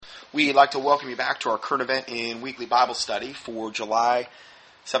We'd like to welcome you back to our current event and weekly Bible study for July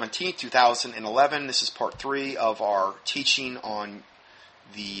 17th, 2011. This is part 3 of our teaching on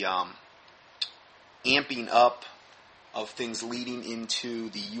the amping up of things leading into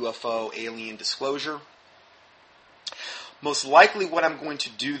the UFO alien disclosure. Most likely what I'm going to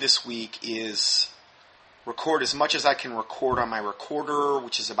do this week is record as much as I can record on my recorder,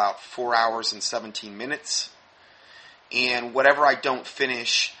 which is about 4 hours and 17 minutes. And whatever I don't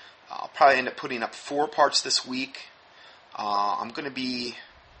finish, I'll probably end up putting up 4 parts this week. I'm going to be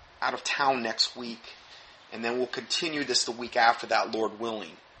out of town next week, and then we'll continue this the week after that, Lord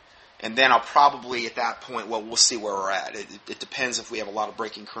willing. And then I'll probably, at that point, we'll see where we're at. It depends if we have a lot of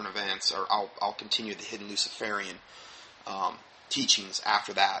breaking current events, or I'll continue the hidden Luciferian teachings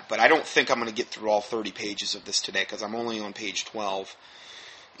after that. But I don't think I'm going to get through all 30 pages of this today, because I'm only on page 12,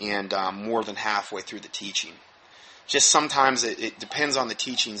 and more than halfway through the teaching. Just sometimes it depends on the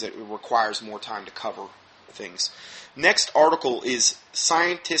teachings. It requires more time to cover things. Next article is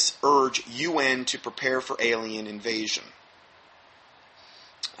Scientists Urge UN to Prepare for Alien Invasion.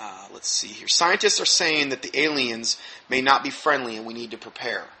 Let's see here. Scientists are saying that the aliens may not be friendly and we need to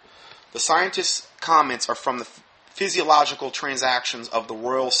prepare. The scientists' comments are from the Physiological Transactions of the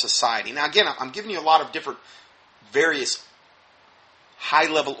Royal Society. Now again, I'm giving you a lot of different various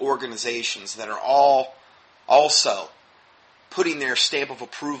high-level organizations that are all also putting their stamp of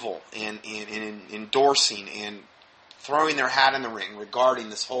approval and endorsing and throwing their hat in the ring regarding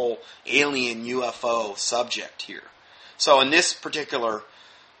this whole alien UFO subject here. So in this particular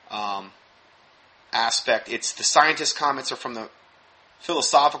aspect, it's the scientists' comments are from the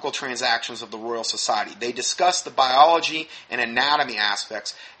Philosophical Transactions of the Royal Society. They discuss the biology and anatomy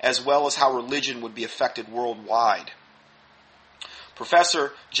aspects as well as how religion would be affected worldwide.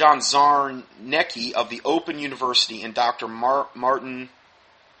 Professor John Zarnecki of the Open University and Dr. Martin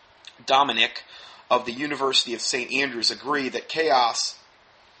Dominic of the University of St. Andrews agree that chaos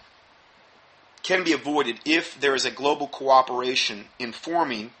can be avoided if there is a global cooperation in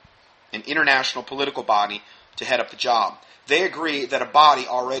forming an international political body to head up the job. They agree that a body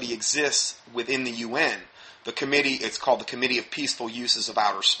already exists within the UN. The committee, it's called the Committee of Peaceful Uses of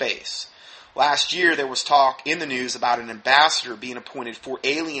Outer Space. Last year, there was talk in the news about an ambassador being appointed for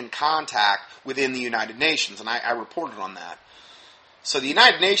alien contact within the United Nations, and I reported on that. So the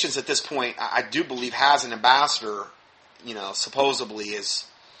United Nations at this point, I do believe, has an ambassador, supposedly is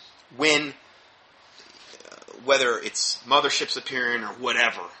when, whether it's motherships appearing or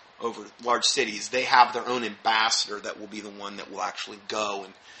whatever, over large cities, they have their own ambassador that will be the one that will actually go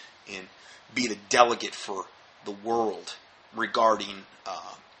and be the delegate for the world regarding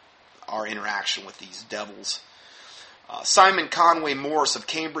our interaction with these devils. Simon Conway Morris of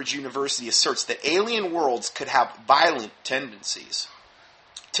Cambridge University asserts that alien worlds could have violent tendencies.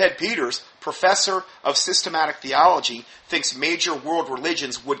 Ted Peters, professor of systematic theology, thinks major world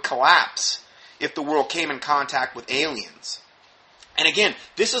religions would collapse if the world came in contact with aliens. And again,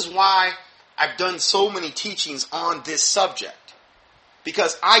 this is why I've done so many teachings on this subject.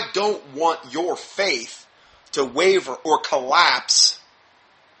 Because I don't want your faith to waver or collapse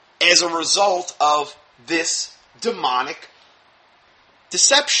as a result of this demonic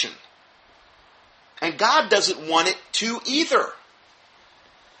deception. And God doesn't want it to either.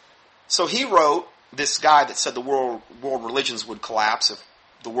 So he wrote, this guy that said the world religions would collapse if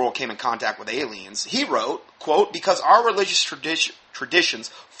the world came in contact with aliens, he wrote, quote, because our religious traditions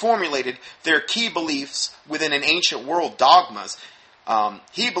formulated their key beliefs within an ancient world dogmas,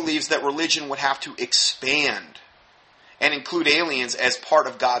 he believes that religion would have to expand and include aliens as part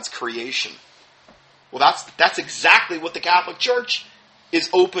of God's creation. Well, that's exactly what the Catholic Church is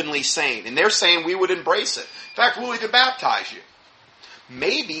openly saying. And they're saying we would embrace it. In fact, we'll even baptize you.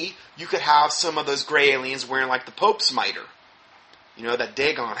 Maybe you could have some of those gray aliens wearing like the Pope's mitre. That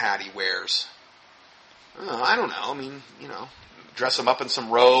Dagon hat he wears. I don't know. Dress them up in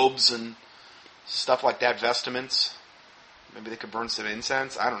some robes and stuff like that, vestments. Maybe they could burn some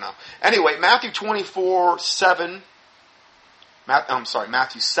incense. I don't know. Anyway, Matthew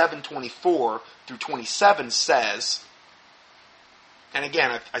 7:24 through 27 says, and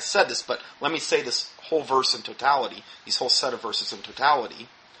again, I said this, but let me say this whole verse in totality, these whole set of verses in totality,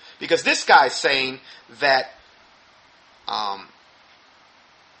 because this guy's saying that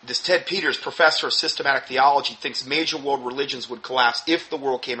this Ted Peters, professor of systematic theology, thinks major world religions would collapse if the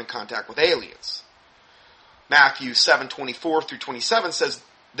world came in contact with aliens. Matthew 7:24 through 27 says,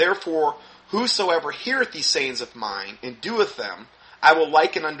 therefore, whosoever heareth these sayings of mine, and doeth them, I will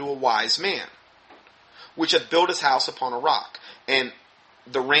liken unto a wise man, which hath built his house upon a rock. And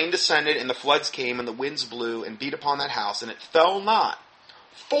the rain descended, and the floods came, and the winds blew, and beat upon that house, and it fell not,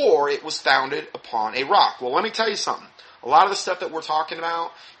 for it was founded upon a rock. Well, let me tell you something. A lot of the stuff that we're talking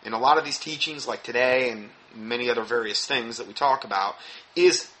about, and a lot of these teachings like today and many other various things that we talk about,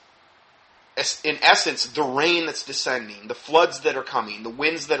 is in essence the rain that's descending, the floods that are coming, the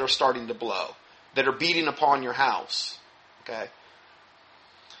winds that are starting to blow, that are beating upon your house. Okay?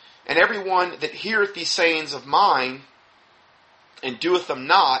 And everyone that heareth these sayings of mine, and doeth them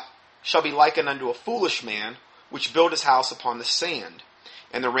not, shall be likened unto a foolish man, which built his house upon the sand.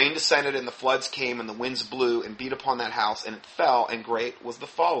 And the rain descended, and the floods came, and the winds blew, and beat upon that house, and it fell, and great was the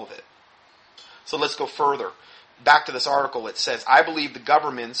fall of it. So let's go further. Back to this article, it says, I believe the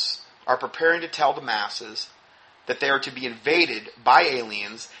governments are preparing to tell the masses that they are to be invaded by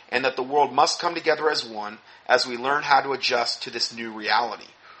aliens, and that the world must come together as one, as we learn how to adjust to this new reality.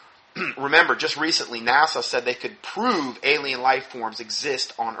 Remember, just recently, NASA said they could prove alien life forms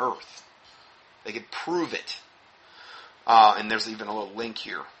exist on Earth. They could prove it. And there's even a little link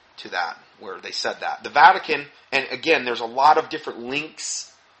here to that, where they said that. The Vatican, and again, there's a lot of different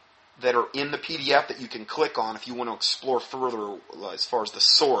links that are in the PDF that you can click on if you want to explore further as far as the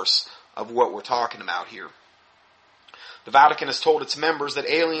source of what we're talking about here. The Vatican has told its members that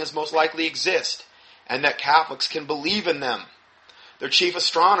aliens most likely exist, and that Catholics can believe in them. Their chief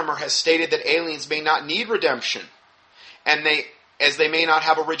astronomer has stated that aliens may not need redemption, and they may not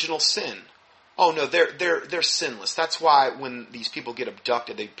have original sin. Oh no, they're sinless. That's why when these people get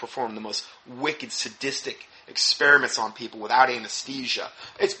abducted, they perform the most wicked, sadistic experiments on people without anesthesia.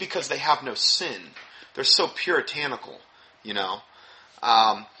 It's because they have no sin. They're so puritanical, you know.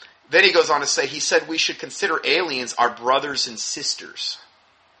 Then he goes on to say, he said we should consider aliens our brothers and sisters.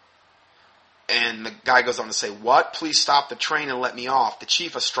 And the guy goes on to say, what? Please stop the train and let me off. The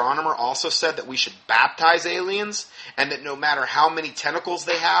chief astronomer also said that we should baptize aliens, and that no matter how many tentacles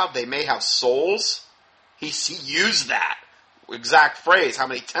they have, they may have souls. He used that exact phrase, how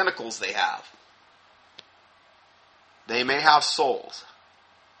many tentacles they have. They may have souls.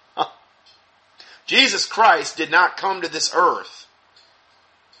 Huh. Jesus Christ did not come to this earth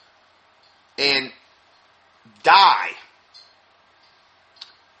and die,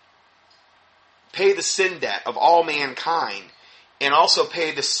 pay the sin debt of all mankind, and also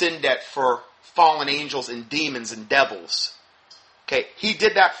pay the sin debt for fallen angels and demons and devils. Okay, he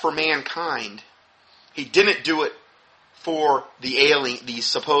did that for mankind. He didn't do it for the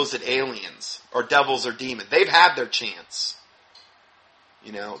supposed aliens or devils or demons. They've had their chance.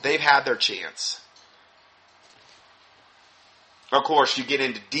 You know, they've had their chance. Of course, you get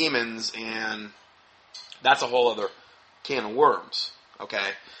into demons, and that's a whole other can of worms. Okay,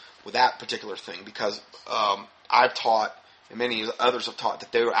 with that particular thing, because I've taught, and many others have taught,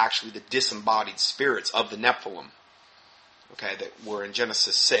 that they were actually the disembodied spirits of the Nephilim. Okay, that were in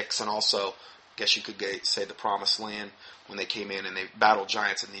Genesis 6, and also, I guess you could say the Promised Land, when they came in and they battled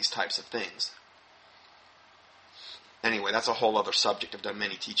giants and these types of things. Anyway, that's a whole other subject I've done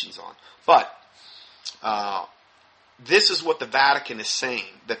many teachings on. But this is what the Vatican is saying,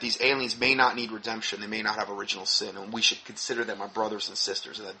 that these aliens may not need redemption, they may not have original sin, and we should consider them our brothers and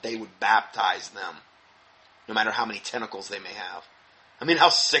sisters, and that they would baptize them, no matter how many tentacles they may have. I mean, how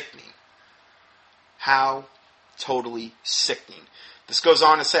sickening. How totally sickening. This goes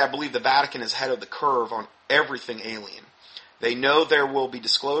on to say, I believe the Vatican is ahead of the curve on everything alien. They know there will be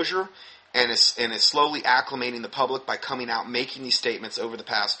disclosure, and is slowly acclimating the public by coming out making these statements over the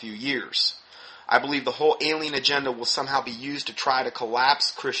past few years. I believe the whole alien agenda will somehow be used to try to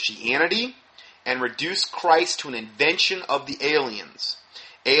collapse Christianity and reduce Christ to an invention of the aliens.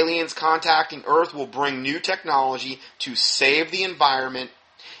 Aliens contacting Earth will bring new technology to save the environment,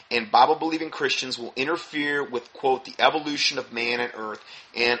 and Bible-believing Christians will interfere with, quote, the evolution of man and Earth,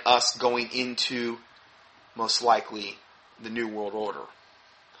 and us going into, most likely, the New World Order.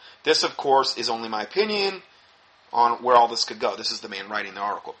 This, of course, is only my opinion on where all this could go. This is the man writing the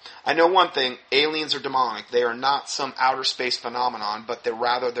article. I know one thing, aliens are demonic. They are not some outer space phenomenon, but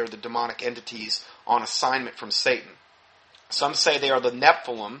they're the demonic entities on assignment from Satan. Some say they are the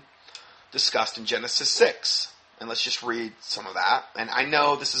Nephilim discussed in Genesis 6. And let's just read some of that. And I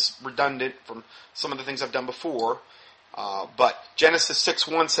know this is redundant from some of the things I've done before, but Genesis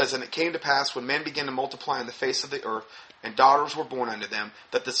 6:1 says, And it came to pass, when men began to multiply on the face of the earth, and daughters were born unto them,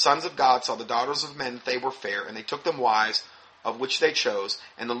 that the sons of God saw the daughters of men that they were fair, and they took them wives, of which they chose.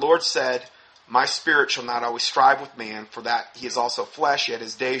 And the Lord said, My spirit shall not always strive with man, for that he is also flesh, yet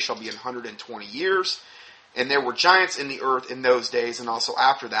his days shall be 120 years. And there were giants in the earth in those days, and also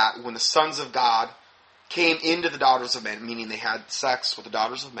after that, when the sons of God came into the daughters of men, meaning they had sex with the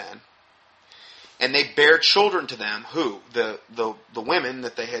daughters of men, and they bare children to them. Who? The women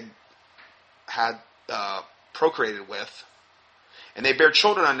that they had procreated with. And they bare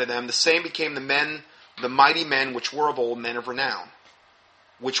children unto them. The same became the mighty men which were of old, men of renown,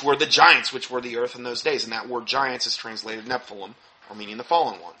 which were the giants, which were the earth in those days. And that word giants is translated Nephilim, or meaning the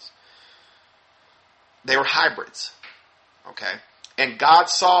fallen ones. They were hybrids. Okay? And God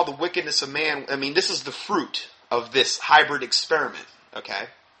saw the wickedness of man. I mean, this is the fruit of this hybrid experiment. Okay?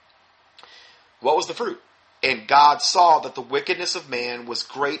 What was the fruit? And God saw that the wickedness of man was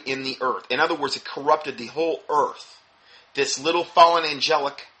great in the earth. In other words, it corrupted the whole earth. This little fallen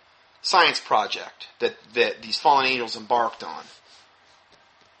angelic science project that these fallen angels embarked on.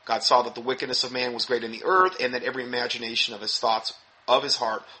 God saw that the wickedness of man was great in the earth, and that every imagination of his thoughts of his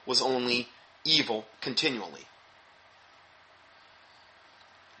heart was only evil continually.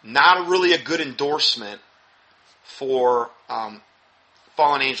 Not really a good endorsement for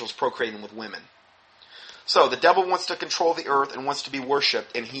fallen angels procreating with women. So the devil wants to control the earth and wants to be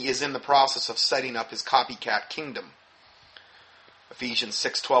worshipped, and he is in the process of setting up his copycat kingdom. Ephesians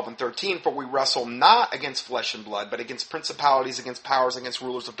 6:12 and 13, for we wrestle not against flesh and blood, but against principalities, against powers, against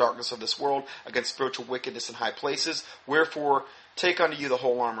rulers of darkness of this world, against spiritual wickedness in high places. Wherefore, take unto you the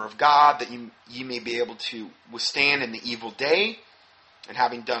whole armor of God, that ye may be able to withstand in the evil day, and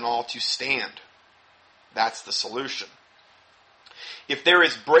having done all, to stand. That's the solution. If there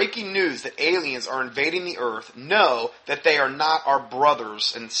is breaking news that aliens are invading the earth, know that they are not our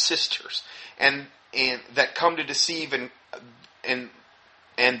brothers and sisters, and that come to deceive and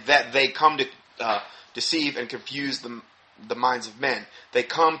that they come to deceive and confuse the minds of men. They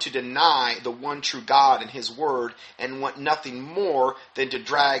come to deny the one true God and His Word, and want nothing more than to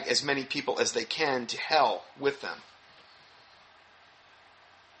drag as many people as they can to hell with them.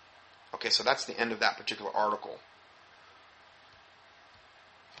 Okay, so that's the end of that particular article.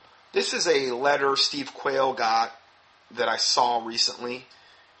 This is a letter Steve Quayle got that I saw recently,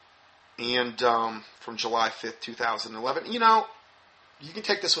 and from July 5th, 2011. You know, you can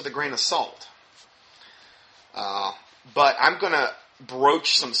take this with a grain of salt. But I'm going to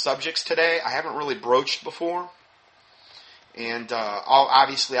broach some subjects today I haven't really broached before. And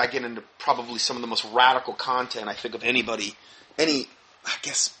obviously I get into probably some of the most radical content I think of any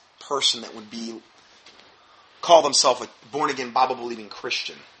person that would call themselves a born-again, Bible-believing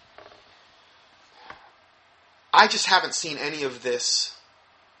Christian. I just haven't seen any of this.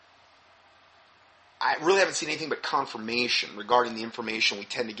 I really haven't seen anything but confirmation regarding the information we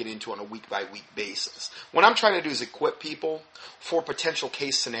tend to get into on a week-by-week basis. What I'm trying to do is equip people for potential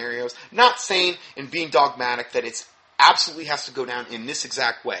case scenarios, not saying and being dogmatic that it's absolutely has to go down in this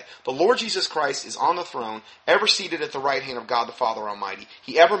exact way. The Lord Jesus Christ is on the throne, ever seated at the right hand of God the Father Almighty.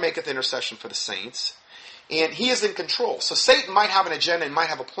 He ever maketh intercession for the saints, and He is in control. So Satan might have an agenda and might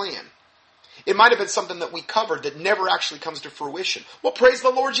have a plan. It might have been something that we covered that never actually comes to fruition. Well, praise the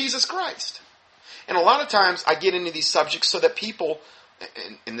Lord Jesus Christ. And a lot of times I get into these subjects so that people,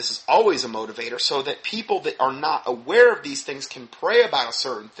 and this is always a motivator, so that people that are not aware of these things can pray about a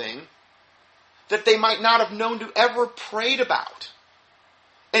certain thing that they might not have known to ever prayed about.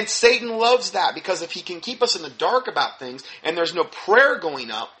 And Satan loves that, because if he can keep us in the dark about things and there's no prayer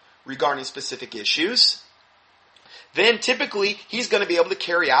going up regarding specific issues, then typically he's going to be able to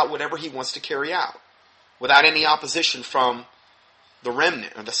carry out whatever he wants to carry out without any opposition from the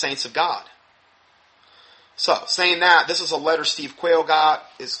remnant or the saints of God. So, saying that, this is a letter Steve Quayle got,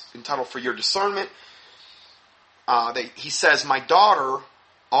 is entitled For Your Discernment. He says, my daughter,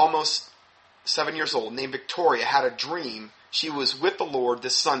 almost 7 years old, named Victoria, had a dream. She was with the Lord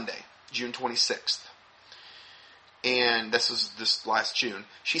this Sunday, June 26th. And this was this last June.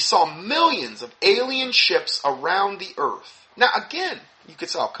 She saw millions of alien ships around the earth. Now, again, you could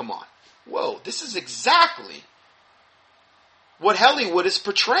say, oh, come on. Whoa, this is exactly what Hollywood is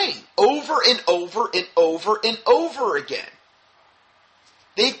portraying over and over and over and over again.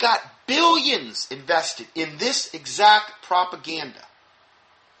 They've got billions invested in this exact propaganda.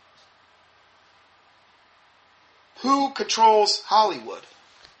 Who controls Hollywood?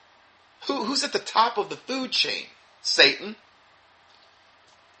 Who's at the top of the food chain? Satan.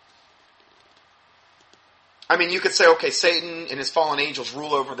 I mean, you could say, okay, Satan and his fallen angels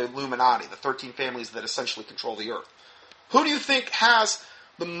rule over the Illuminati, the 13 families that essentially control the earth. Who do you think has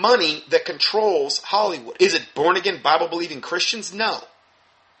the money that controls Hollywood? Is it born-again, Bible-believing Christians? No.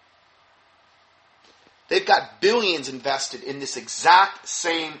 They've got billions invested in this exact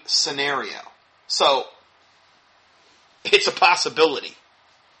same scenario. So, it's a possibility.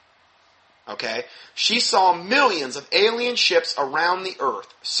 Okay? She saw millions of alien ships around the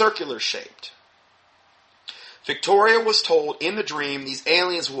earth, circular-shaped. Victoria was told in the dream these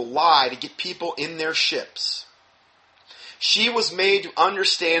aliens will lie to get people in their ships. She was made to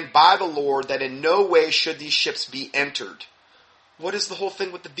understand by the Lord that in no way should these ships be entered. what is the whole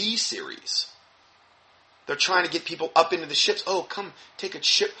thing with the V series? They're trying to get people up into the ships. Oh, come take a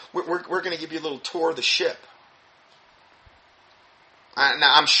ship. We're going to give you a little tour of the ship.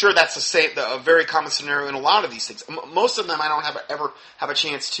 Now, I'm sure that's a very common scenario in a lot of these things. Most of them I don't ever have a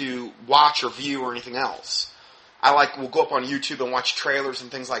chance to watch or view or anything else. We'll go up on YouTube and watch trailers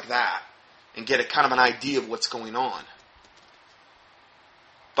and things like that and get a kind of an idea of what's going on.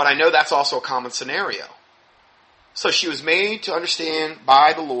 But I know that's also a common scenario. So she was made to understand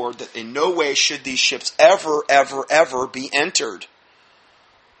by the Lord that in no way should these ships ever, ever, ever be entered.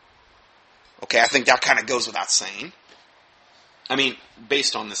 Okay, I think that kind of goes without saying. I mean,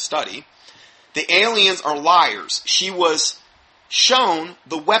 based on this study. The aliens are liars. She was shown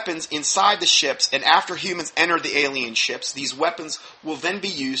the weapons inside the ships, and after humans enter the alien ships, these weapons will then be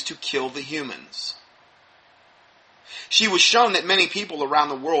used to kill the humans. She was shown that many people around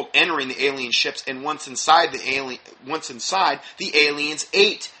the world entering the alien ships, and once inside, the aliens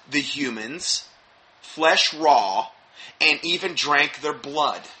ate the humans, flesh raw, and even drank their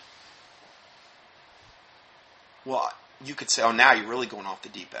blood. Well, you could say, oh, now you're really going off the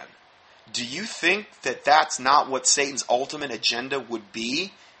deep end. Do you think that that's not what Satan's ultimate agenda would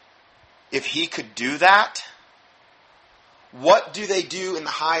be if he could do that? What do they do in the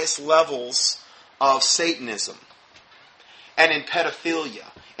highest levels of Satanism and in pedophilia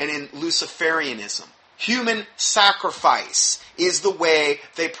and in Luciferianism? Human sacrifice is the way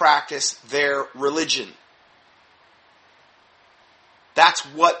they practice their religion. That's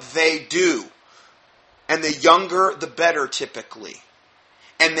what they do. And the younger, the better, typically.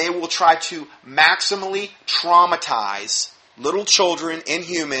 And they will try to maximally traumatize little children and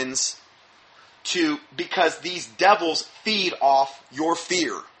humans because these devils feed off your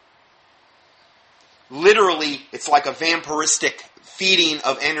fear. Literally, it's like a vampiristic feeding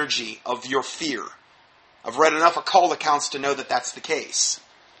of energy of your fear. I've read enough occult accounts to know that that's the case.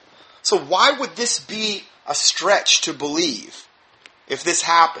 So why would this be a stretch to believe if this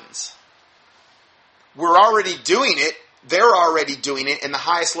happens? We're already doing it. They're already doing it in the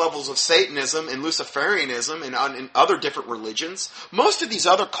highest levels of Satanism and Luciferianism and other different religions. Most of these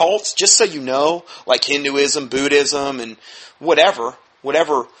other cults, just so you know, like Hinduism, Buddhism, and whatever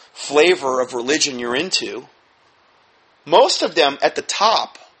flavor of religion you're into, most of them at the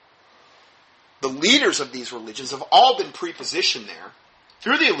top, the leaders of these religions have all been prepositioned there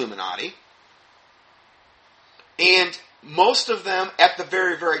through the Illuminati. And most of them at the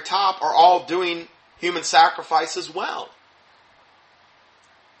very, very top are all doing human sacrifice as well.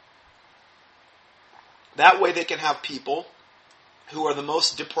 That way they can have people who are the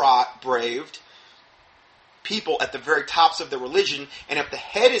most depraved people at the very tops of their religion, and if the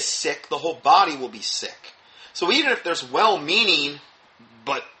head is sick, the whole body will be sick. So even if there's well-meaning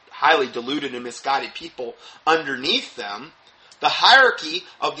but highly deluded and misguided people underneath them, the hierarchy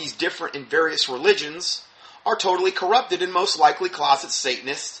of these different and various religions are totally corrupted and most likely closet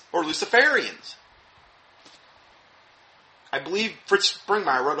Satanists or Luciferians. I believe Fritz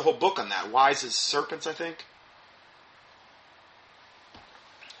Springmeier wrote a whole book on that, Wise as Serpents, I think.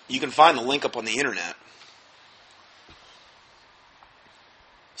 You can find the link up on the internet.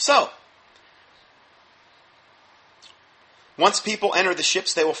 So, once people enter the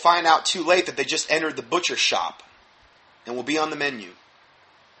ships, they will find out too late that they just entered the butcher shop and will be on the menu.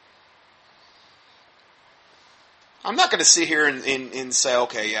 I'm not going to sit here and say,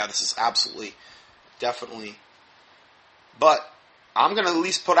 okay, yeah, this is absolutely, definitely. But I'm going to at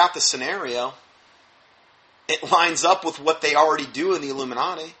least put out the scenario. It lines up with what they already do in the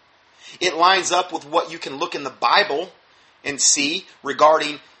Illuminati. It lines up with what you can look in the Bible and see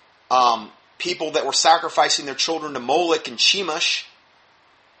regarding people that were sacrificing their children to Moloch and Chemosh.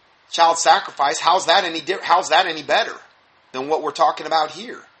 Child sacrifice. How's that any better than what we're talking about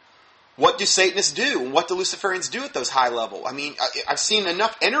here? What do Satanists do? And what do Luciferians do at those high level? I mean, I've seen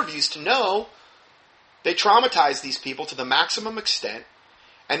enough interviews to know they traumatize these people to the maximum extent,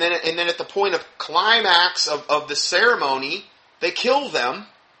 and then at the point of climax of the ceremony, they kill them.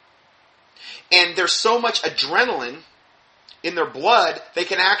 And there's so much adrenaline in their blood, they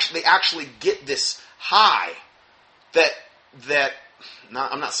actually get this high that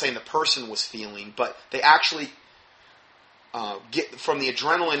I'm not saying the person was feeling, but they actually get from the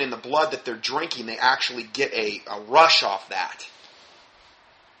adrenaline in the blood that they're drinking. They actually get a rush off that.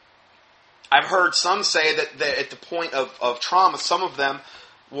 I've heard some say that at the point of trauma, some of them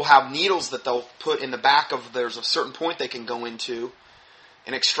will have needles that they'll put in the back of, there's a certain point they can go into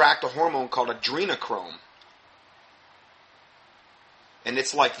and extract a hormone called adrenochrome. And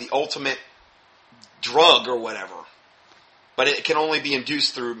it's like the ultimate drug or whatever. But it can only be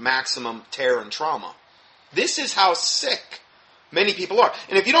induced through maximum terror and trauma. This is how sick Many people are.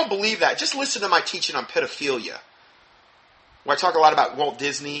 And if you don't believe that, just listen to my teaching on pedophilia, where I talk a lot about Walt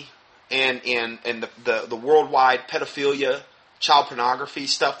Disney and the worldwide pedophilia, child pornography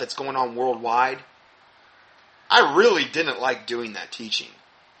stuff that's going on worldwide. I really didn't like doing that teaching.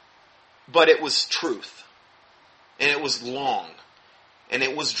 But it was truth. And it was long. And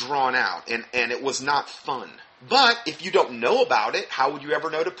it was drawn out. And it was not fun. But if you don't know about it, how would you ever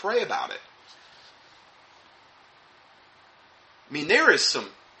know to pray about it? I mean, there is some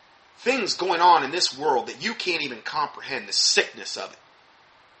things going on in this world that you can't even comprehend the sickness of it.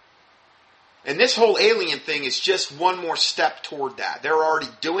 And this whole alien thing is just one more step toward that. They're already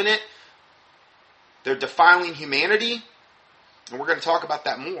doing it. They're defiling humanity. And we're going to talk about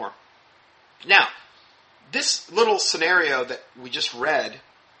that more. Now, this little scenario that we just read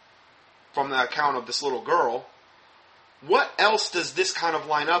from the account of this little girl, what else does this kind of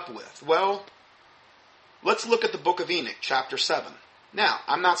line up with? Well, let's look at the book of Enoch, chapter 7. Now,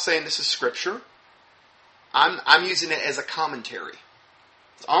 I'm not saying this is scripture. I'm using it as a commentary.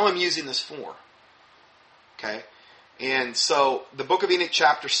 That's all I'm using this for. Okay? And so, the book of Enoch,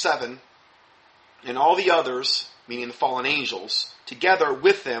 chapter 7, and all the others, meaning the fallen angels, together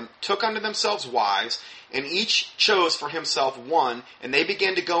with them, took unto themselves wives, and each chose for himself one, and they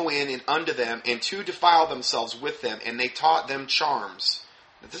began to go in and unto them, and to defile themselves with them, and they taught them charms.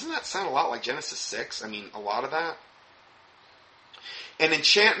 Now, doesn't that sound a lot like Genesis 6? I mean, a lot of that. And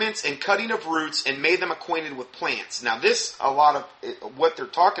enchantments and cutting of roots, and made them acquainted with plants. Now this, a lot of what they're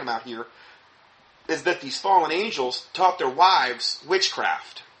talking about here, is that these fallen angels taught their wives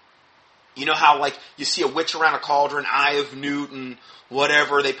witchcraft. You know how, like, you see a witch around a cauldron, Eye of Newton,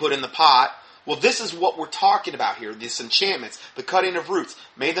 whatever they put in the pot? Well, this is what we're talking about here, these enchantments, the cutting of roots,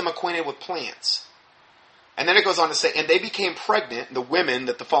 made them acquainted with plants. And then it goes on to say, and they became pregnant, the women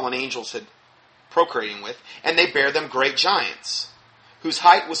that the fallen angels had procreating with, and they bare them great giants, whose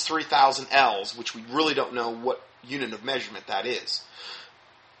height was 3,000 ells, which we really don't know what unit of measurement that is.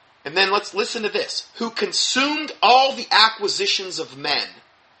 And then let's listen to this. Who consumed all the acquisitions of men.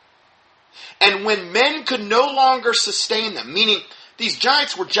 And when men could no longer sustain them, meaning these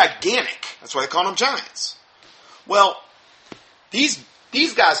giants were gigantic. That's why they call them giants. Well, these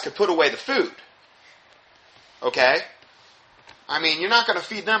guys could put away the food. Okay? I mean, you're not going to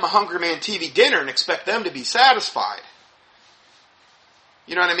feed them a Hungry Man TV dinner and expect them to be satisfied.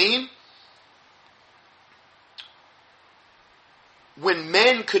 You know what I mean? When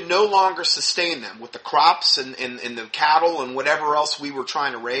men could no longer sustain them with the crops and the cattle and whatever else we were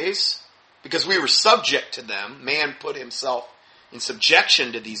trying to raise, because we were subject to them, man put himself in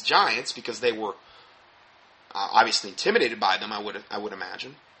subjection to these giants because they were obviously intimidated by them, I would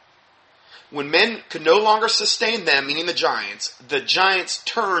imagine. When men could no longer sustain them, meaning the giants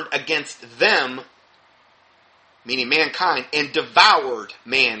turned against them, meaning mankind, and devoured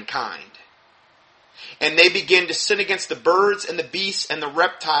mankind. And they began to sin against the birds and the beasts and the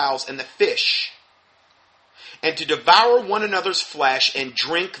reptiles and the fish, and to devour one another's flesh and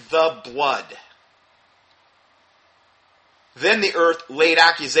drink the blood. Then the earth laid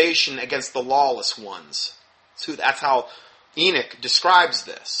accusation against the lawless ones. So that's how Enoch describes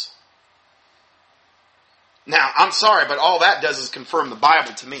this. Now, I'm sorry, but all that does is confirm the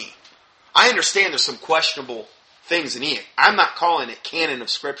Bible to me. I understand there's some questionable things in Enoch. I'm not calling it canon of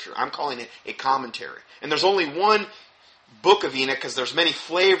Scripture. I'm calling it a commentary. And there's only one book of Enoch, because there's many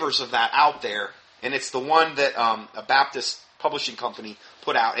flavors of that out there. And it's the one that a Baptist publishing company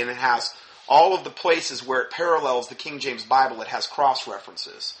put out. And it has all of the places where it parallels the King James Bible. It has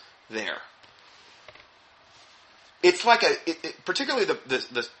cross-references there. It's like particularly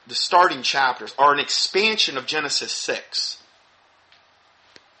the starting chapters are an expansion of Genesis 6.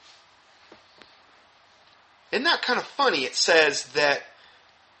 Isn't that kind of funny? It says that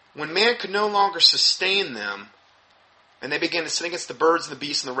when man could no longer sustain them, and they began to sin against the birds and the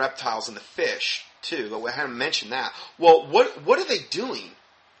beasts and the reptiles and the fish, too. But we haven't mentioned that. Well, what are they doing?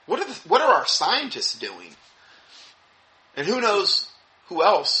 What are our scientists doing? And who knows who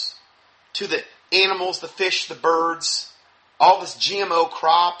else? To the animals, the fish, the birds, all this GMO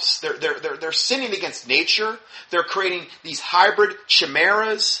crops. They're sinning against nature. They're creating these hybrid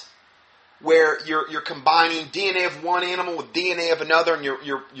chimeras where you're combining DNA of one animal with DNA of another, and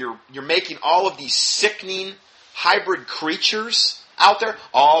you're making all of these sickening hybrid creatures out there,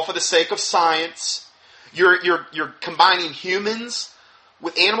 all for the sake of science. You're combining humans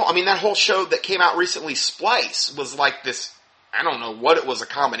with animal. I mean, that whole show that came out recently, Splice, was like this. I don't know what it was, a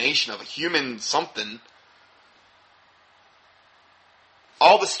combination of a human something.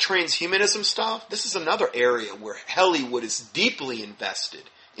 All this transhumanism stuff, this is another area where Hollywood is deeply invested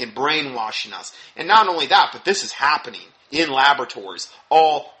in brainwashing us. And not only that, but this is happening in laboratories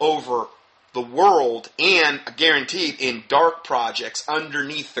all over the world, and guaranteed in dark projects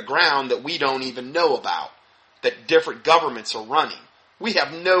underneath the ground that we don't even know about, that different governments are running. We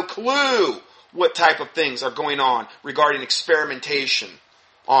have no clue what type of things are going on regarding experimentation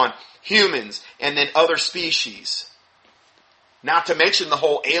on humans and then other species. Not to mention the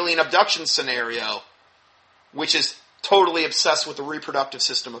whole alien abduction scenario, which is totally obsessed with the reproductive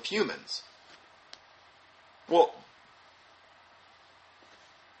system of humans. Well,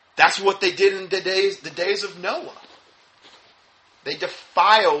 that's what they did in the days of Noah. They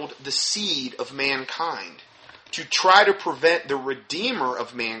defiled the seed of mankind to try to prevent the Redeemer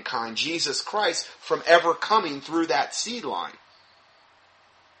of mankind, Jesus Christ, from ever coming through that seed line.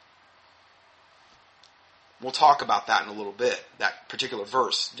 We'll talk about that in a little bit, that particular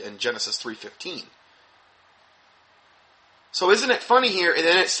verse in Genesis 3:15. So isn't it funny here? And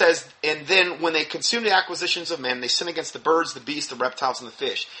then it says, and then when they consume the acquisitions of men, they sin against the birds, the beasts, the reptiles, and the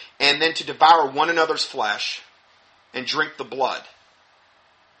fish. And then to devour one another's flesh and drink the blood.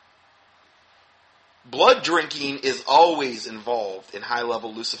 Blood drinking is always involved in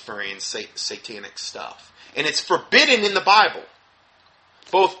high-level Luciferian satanic stuff. And it's forbidden in the Bible.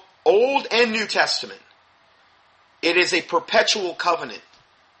 Both Old and New Testament. It is a perpetual covenant.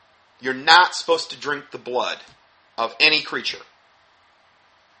 You're not supposed to drink the blood of any creature.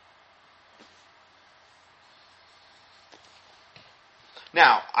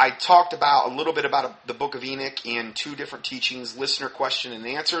 Now, I talked about a little bit about the book of Enoch in 2 different teachings, listener question and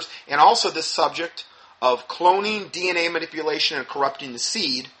answers, and also this subject of cloning, DNA manipulation, and corrupting the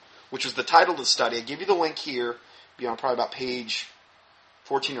seed, which was the title of the study. I give you the link here, be on probably about page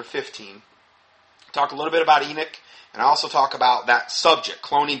 14 or 15. Talk a little bit about Enoch, and I also talk about that subject,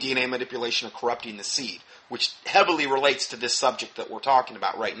 cloning, DNA manipulation, and corrupting the seed, which heavily relates to this subject that we're talking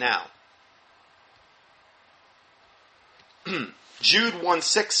about right now. Jude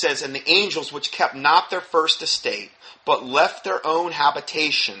 1:6 says, and the angels which kept not their first estate, but left their own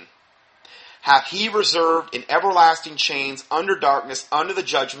habitation, hath he reserved in everlasting chains under darkness, under the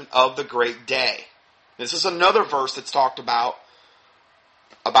judgment of the great day. This is another verse that's talked about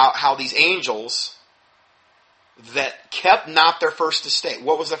how these angels that kept not their first estate.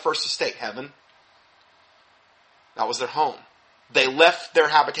 What was their first estate? Heaven. That was their home. They left their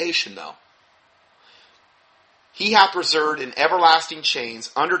habitation, though. He hath reserved in everlasting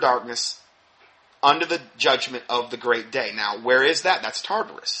chains under darkness, under the judgment of the great day. Now, where is that? That's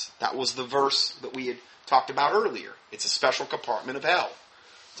Tartarus. That was the verse that we had talked about earlier. It's a special compartment of hell.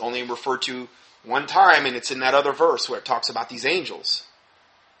 It's only referred to one time, and it's in that other verse where it talks about these angels.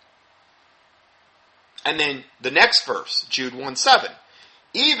 And then the next verse, Jude 1:7.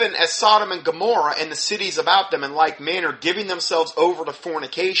 Even as Sodom and Gomorrah and the cities about them in like manner, giving themselves over to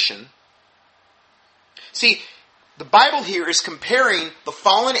fornication. See, the Bible here is comparing the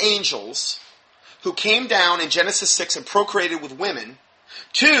fallen angels who came down in Genesis 6 and procreated with women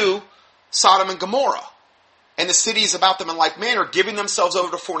to Sodom and Gomorrah and the cities about them in like manner, giving themselves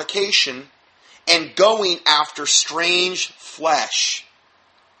over to fornication and going after strange flesh.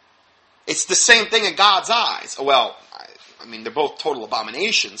 It's the same thing in God's eyes. Well, I mean, they're both total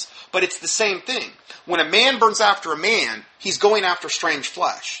abominations, but it's the same thing. When a man burns after a man, he's going after strange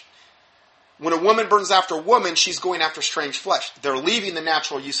flesh. When a woman burns after a woman, she's going after strange flesh. They're leaving the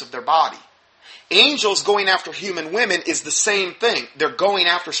natural use of their body. Angels going after human women is the same thing. They're going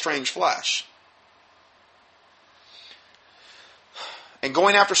after strange flesh. And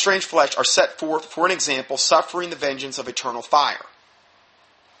going after strange flesh are set forth, for an example, suffering the vengeance of eternal fire.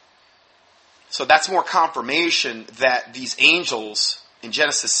 So that's more confirmation that these angels in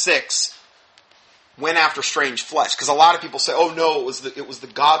Genesis 6 went after strange flesh. Because a lot of people say, oh no, it was the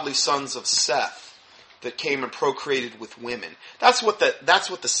godly sons of Seth that came and procreated with women. That's what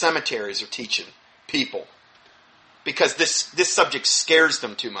the cemeteries are teaching people. Because this subject scares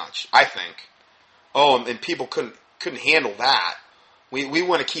them too much, I think. Oh, and people couldn't handle that. We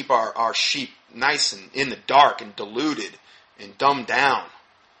want to keep our sheep nice and in the dark and diluted and dumbed down.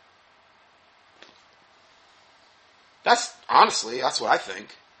 That's what I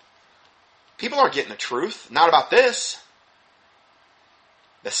think. People aren't getting the truth. Not about this.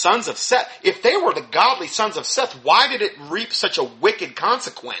 The sons of Seth. If they were the godly sons of Seth, why did it reap such a wicked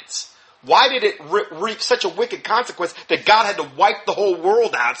consequence? Why did it reap such a wicked consequence that God had to wipe the whole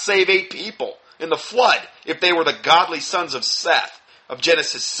world out, save 8 people in the flood, if they were the godly sons of Seth of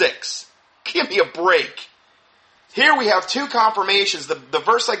Genesis 6? Give me a break. Here we have 2 confirmations. The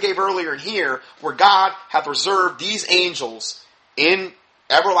verse I gave earlier here, where God hath reserved these angels in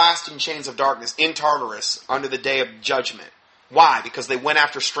everlasting chains of darkness in Tartarus under the day of judgment. Why? Because they went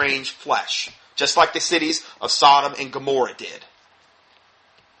after strange flesh. just like the cities of Sodom and Gomorrah did.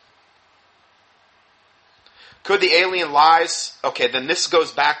 Could the alien lies... Okay, then this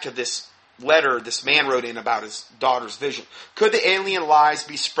goes back to this letter this man wrote in about his daughter's vision. Could the alien lies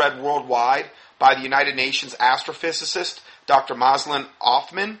be spread worldwide by the United Nations astrophysicist Dr. Maslin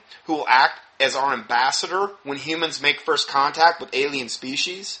Othman, who will act as our ambassador when humans make first contact with alien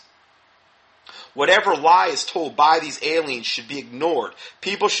species? Whatever lie is told by these aliens should be ignored.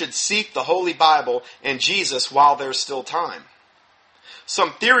 People should seek the Holy Bible and Jesus while there's still time.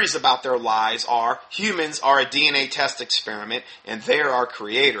 Some theories about their lies are humans are a DNA test experiment and they are our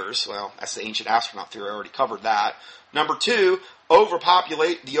creators. Well, that's the ancient astronaut theory. I already covered that. Number two,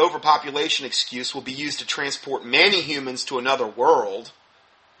 the overpopulation excuse will be used to transport many humans to another world.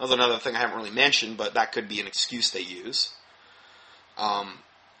 That's another thing I haven't really mentioned, but that could be an excuse they use.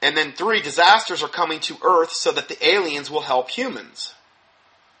 And then three, disasters are coming to Earth so that the aliens will help humans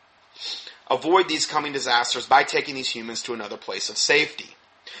avoid these coming disasters by taking these humans to another place of safety.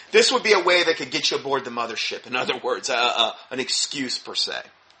 This would be a way that could get you aboard the mothership. In other words, an excuse per se.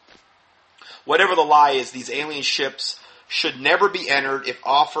 Whatever the lie is, these alien ships should never be entered if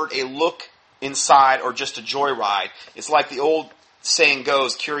offered a look inside or just a joyride. It's like the old saying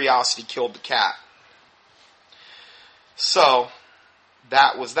goes, curiosity killed the cat. So,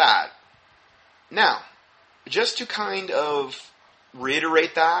 that was that. Now, just to kind of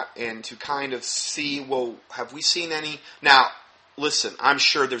reiterate that and to kind of see, well, have we seen any? Now, listen, I'm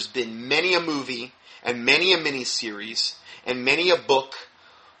sure there's been many a movie and many a miniseries and many a book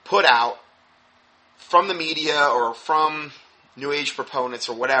put out from the media or from New Age proponents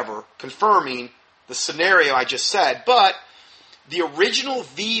or whatever confirming the scenario I just said. But the original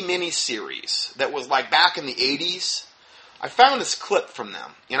V miniseries that was like back in the 80s, I found this clip from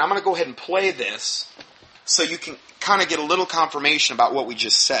them. And I'm going to go ahead and play this so you can kind of get a little confirmation about what we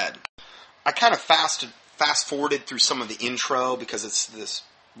just said. I kind of fast-forwarded through some of the intro because it's this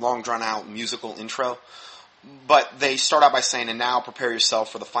long, drawn-out musical intro. But they start out by saying, and now prepare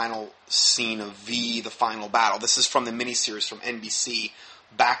yourself for the final scene of V, the final battle. This is from the miniseries from NBC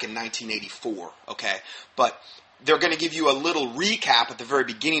back in 1984, okay? But they're going to give you a little recap at the very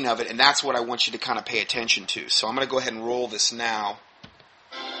beginning of it, and that's what I want you to kind of pay attention to. So I'm going to go ahead and roll this now.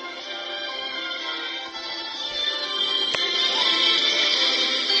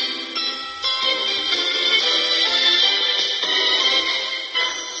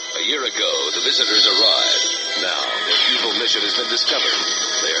 A year ago, the visitors arrived. Now, their evil mission has been discovered.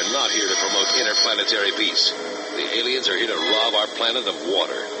 They are not here to promote interplanetary peace. The aliens are here to rob our planet of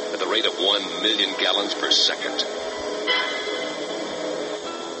water at the rate of 1 million gallons per second.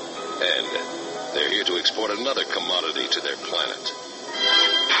 And they're here to export another commodity to their planet.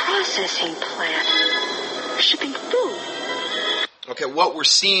 Processing plant. Shipping food. Okay, what we're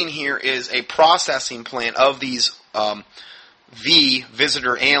seeing here is a processing plant of these V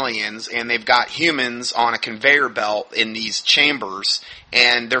visitor aliens, and they've got humans on a conveyor belt in these chambers,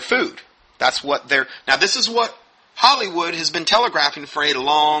 and they're food. That's what they're... Now, this is what Hollywood has been telegraphing for a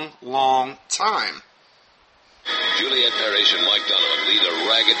long, long time. Juliet Parrish and Mike Donovan lead a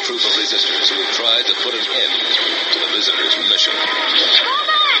ragged troop of resistors who have tried to put an end to the visitors' mission.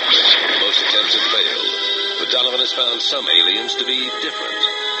 Most attempts have failed, but Donovan has found some aliens to be different.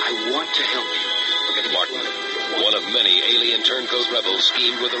 I want to help you. Look at Martin, one of many alien turncoat rebels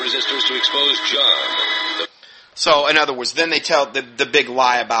schemed with the resistors to expose John. So, in other words, then they tell the big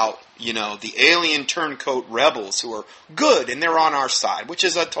lie about, you know, the alien turncoat rebels who are good and they're on our side, which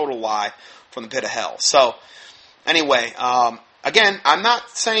is a total lie from the pit of hell. So, anyway, again, I'm not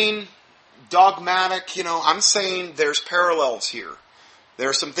saying dogmatic, you know, I'm saying there's parallels here. There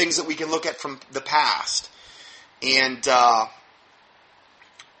are some things that we can look at from the past and,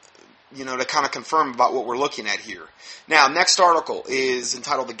 you know, to kind of confirm about what we're looking at here. Now, next article is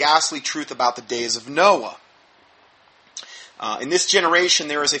entitled The Ghastly Truth About the Days of Noah. In this generation,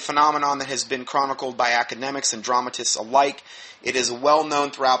 there is a phenomenon that has been chronicled by academics and dramatists alike. It is well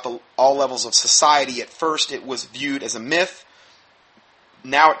known throughout all levels of society. At first, it was viewed as a myth.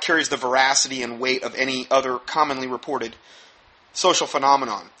 Now it carries the veracity and weight of any other commonly reported social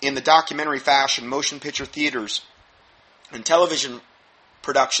phenomenon. In the documentary fashion, motion picture theaters and television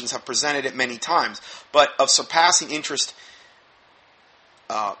productions have presented it many times, but of surpassing interest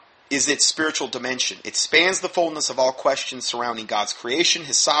is its spiritual dimension. It spans the fullness of all questions surrounding God's creation,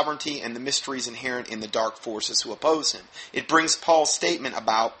 His sovereignty, and the mysteries inherent in the dark forces who oppose Him. It brings Paul's statement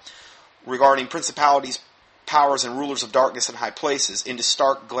regarding principalities, powers, and rulers of darkness in high places into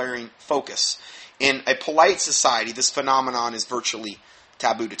stark, glaring focus. In a polite society, this phenomenon is virtually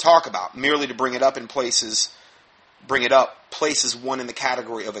taboo to talk about. Merely to bring it up in places bring it up, places one in the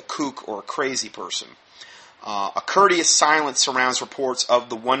category of a kook or a crazy person. A courteous silence surrounds reports of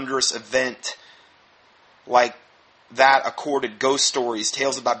the wondrous event like that accorded ghost stories,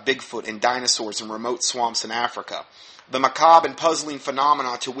 tales about Bigfoot and dinosaurs in remote swamps in Africa. The macabre and puzzling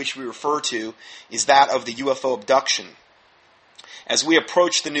phenomena to which we refer to is that of the UFO abduction. As we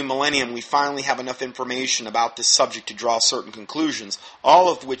approach the new millennium, we finally have enough information about this subject to draw certain conclusions,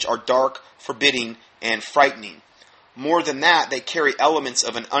 all of which are dark, forbidding, and frightening. More than that, they carry elements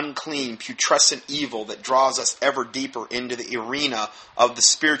of an unclean, putrescent evil that draws us ever deeper into the arena of the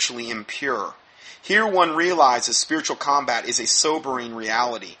spiritually impure. Here one realizes spiritual combat is a sobering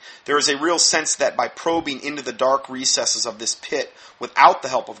reality. There is a real sense that by probing into the dark recesses of this pit without the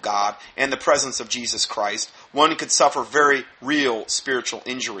help of God and the presence of Jesus Christ, one could suffer very real spiritual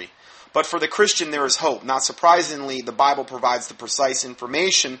injury. But for the Christian there is hope. Not surprisingly, the Bible provides the precise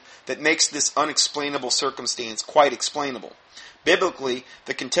information that makes this unexplainable circumstance quite explainable. Biblically,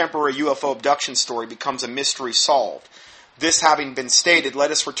 the contemporary UFO abduction story becomes a mystery solved. This having been stated,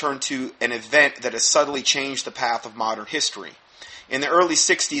 let us return to an event that has subtly changed the path of modern history. In the early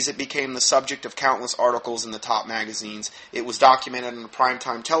 60s, it became the subject of countless articles in the top magazines. It was documented on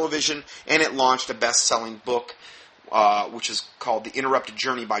primetime television, and it launched a best-selling book, which is called The Interrupted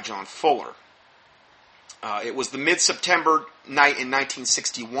Journey by John Fuller. It was the mid-September night in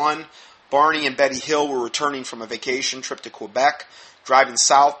 1961. Barney and Betty Hill were returning from a vacation trip to Quebec. Driving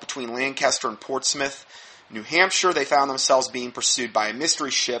south between Lancaster and Portsmouth, New Hampshire, they found themselves being pursued by a mystery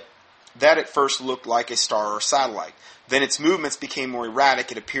ship that at first looked like a star or a satellite. Then its movements became more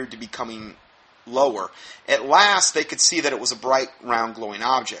erratic. It appeared to be coming lower. At last, they could see that it was a bright, round, glowing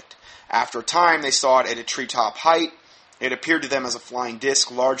object. After a time, they saw it at a treetop height. It appeared to them as a flying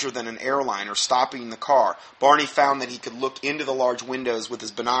disc larger than an airliner stopping the car. Barney found that he could look into the large windows with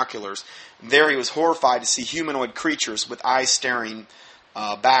his binoculars. There he was horrified to see humanoid creatures with eyes staring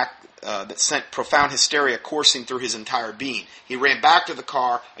back that sent profound hysteria coursing through his entire being. He ran back to the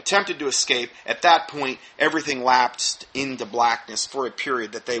car, attempted to escape. At that point, everything lapsed into blackness for a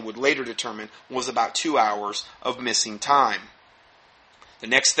period that they would later determine was about 2 hours of missing time. The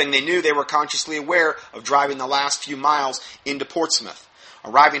next thing they knew, they were consciously aware of driving the last few miles into Portsmouth.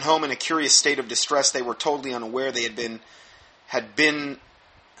 Arriving home in a curious state of distress, they were totally unaware they had been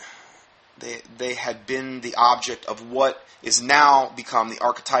the object of what is now become the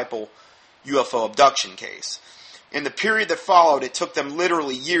archetypal UFO abduction case. In the period that followed, it took them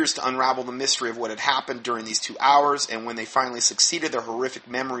literally years to unravel the mystery of what had happened during these 2 hours, and when they finally succeeded, their horrific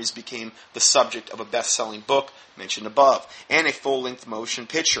memories became the subject of a best-selling book mentioned above, and a full-length motion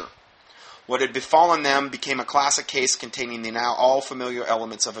picture. What had befallen them became a classic case containing the now all-familiar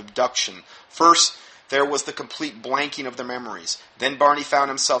elements of abduction. First, there was the complete blanking of their memories. Then Barney found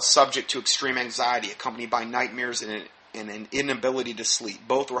himself subject to extreme anxiety, accompanied by nightmares and an inability to sleep.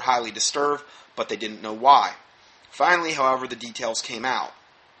 Both were highly disturbed, but they didn't know why. Finally, however, the details came out.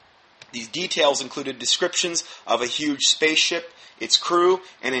 These details included descriptions of a huge spaceship, its crew,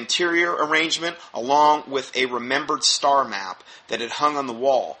 and interior arrangement, along with a remembered star map that had hung on the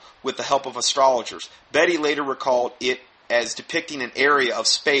wall with the help of astrologers. Betty later recalled it as depicting an area of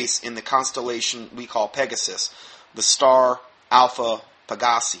space in the constellation we call Pegasus, the star Alpha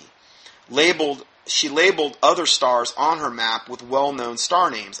Pegasi. She labeled other stars on her map with well-known star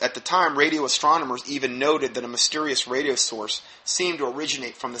names. At the time, radio astronomers even noted that a mysterious radio source seemed to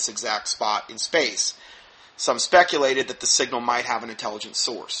originate from this exact spot in space. Some speculated that the signal might have an intelligent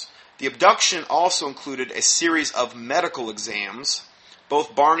source. The abduction also included a series of medical exams.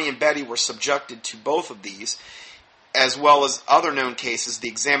 Both Barney and Betty were subjected to both of these. As well as other known cases, the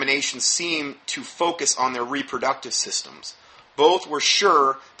examinations seemed to focus on their reproductive systems. Both were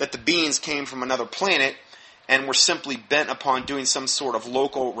sure that the beings came from another planet and were simply bent upon doing some sort of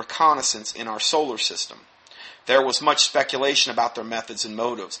local reconnaissance in our solar system. There was much speculation about their methods and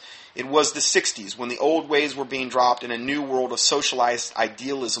motives. It was the 60s, when the old ways were being dropped and a new world of socialized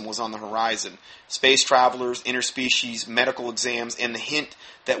idealism was on the horizon. Space travelers, interspecies, medical exams, and the hint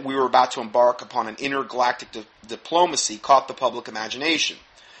that we were about to embark upon an intergalactic diplomacy caught the public imagination.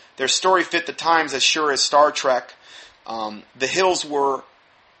 Their story fit the times as sure as Star Trek. The Hills were,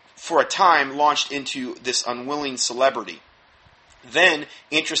 for a time, launched into this unwilling celebrity. Then,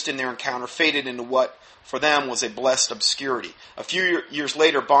 interest in their encounter faded into what, for them, was a blessed obscurity. A few years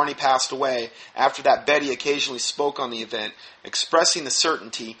later, Barney passed away. After that, Betty occasionally spoke on the event, expressing the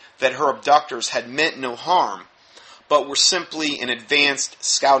certainty that her abductors had meant no harm, but were simply an advanced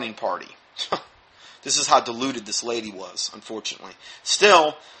scouting party. This is how deluded this lady was, unfortunately.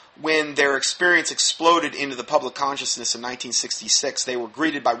 Still, when their experience exploded into the public consciousness in 1966, they were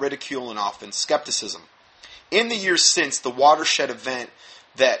greeted by ridicule and often skepticism. In the years since, the watershed event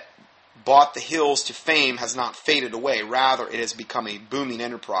that brought the hills to fame has not faded away. Rather, it has become a booming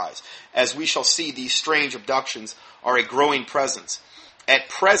enterprise. As we shall see, these strange abductions are a growing presence. At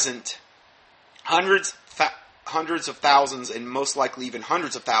present, hundreds of thousands, and most likely even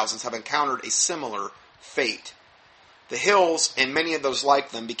hundreds of thousands, have encountered a similar fate. The hills, and many of those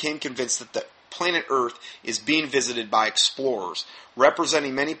like them, became convinced that the planet Earth is being visited by explorers,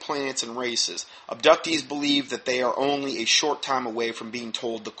 representing many planets and races. Abductees believe that they are only a short time away from being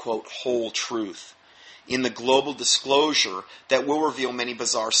told the, quote, whole truth in the global disclosure that will reveal many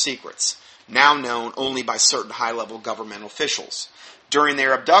bizarre secrets, now known only by certain high-level government officials. During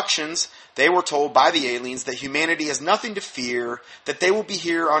their abductions, they were told by the aliens that humanity has nothing to fear, that they will be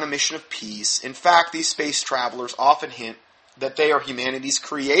here on a mission of peace. In fact, these space travelers often hint that they are humanity's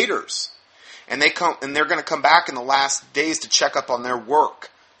creators. And they're going to come back in the last days to check up on their work.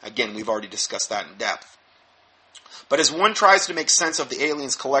 Again, we've already discussed that in depth. But as one tries to make sense of the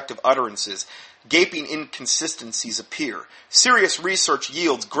aliens' collective utterances, gaping inconsistencies appear. Serious research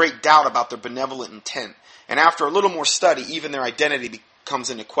yields great doubt about their benevolent intent. And after a little more study, even their identity comes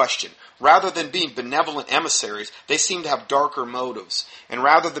into question. Rather than being benevolent emissaries, they seem to have darker motives. And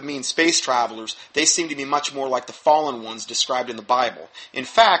rather than being space travelers, they seem to be much more like the fallen ones described in the Bible. In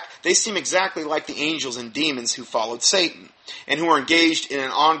fact, they seem exactly like the angels and demons who followed Satan, and who are engaged in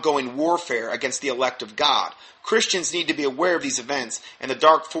an ongoing warfare against the elect of God. Christians need to be aware of these events and the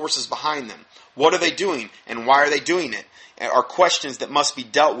dark forces behind them. What are they doing, and why are they doing it? Are questions that must be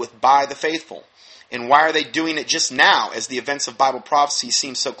dealt with by the faithful. And why are they doing it just now, as the events of Bible prophecy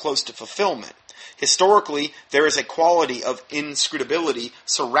seem so close to fulfillment? Historically, there is a quality of inscrutability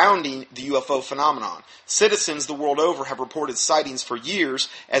surrounding the UFO phenomenon. Citizens the world over have reported sightings for years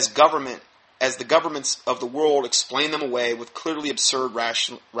as the governments of the world explain them away with clearly absurd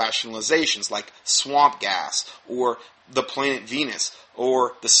rationalizations like swamp gas, or the planet Venus,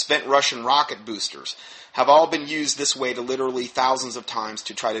 or the spent Russian rocket boosters, have all been used this way to literally thousands of times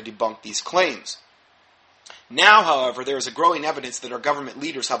to try to debunk these claims. Now, however, there is a growing evidence that our government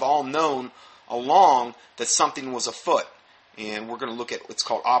leaders have all known along that something was afoot. And we're going to look at what's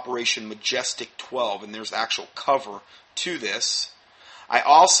called Operation Majestic 12, and there's the actual cover to this. I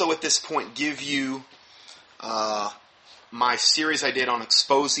also, at this point, give you my series I did on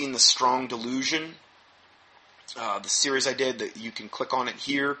exposing the strong delusion. The series I did, that you can click on it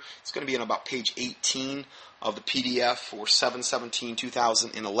here. It's going to be on about page 18 of the PDF for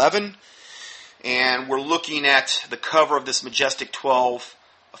 7/17/2011. And we're looking at the cover of this Majestic 12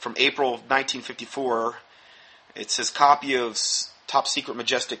 from April of 1954. It says, copy of Top Secret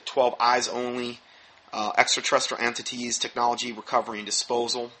Majestic 12, Eyes Only, Extraterrestrial Entities, Technology, Recovery, and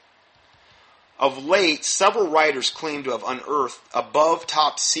Disposal. Of late, several writers claim to have unearthed above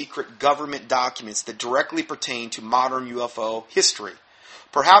top secret government documents that directly pertain to modern UFO history.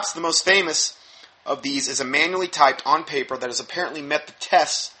 Perhaps the most famous of these is a manually typed on paper that has apparently met the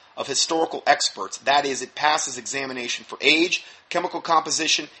tests of historical experts. That is, it passes examination for age, chemical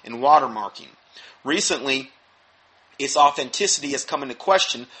composition, and watermarking. Recently, its authenticity has come into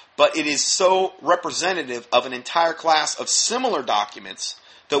question, but it is so representative of an entire class of similar documents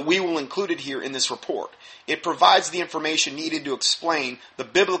that we will include it here in this report. It provides the information needed to explain the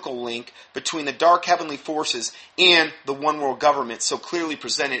biblical link between the dark heavenly forces and the one world government so clearly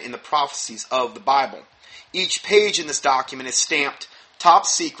presented in the prophecies of the Bible. Each page in this document is stamped Top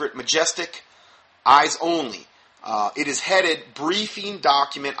Secret, Majestic, Eyes Only. It is headed Briefing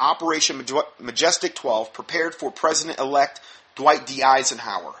Document, Operation Majestic 12, prepared for President-elect Dwight D.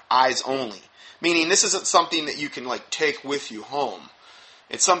 Eisenhower. Eyes Only. Meaning this isn't something that you can take with you home.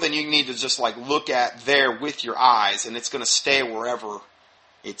 It's something you need to just look at there with your eyes, and it's going to stay wherever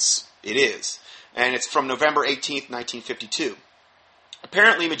it is. And it's from November 18th, 1952.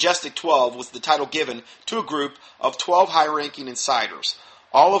 Apparently, Majestic 12 was the title given to a group of 12 high-ranking insiders.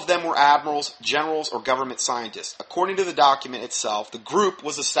 All of them were admirals, generals, or government scientists. According to the document itself, the group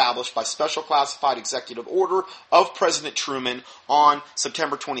was established by special classified executive order of President Truman on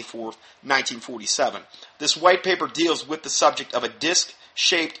September 24th, 1947. This white paper deals with the subject of a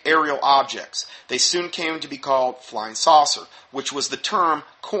disc-shaped aerial objects. They soon came to be called flying saucer, which was the term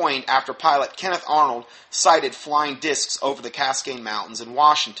coined after pilot Kenneth Arnold sighted flying discs over the Cascade Mountains in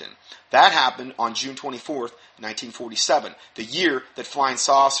Washington. That happened on June 24th, 1947, the year that flying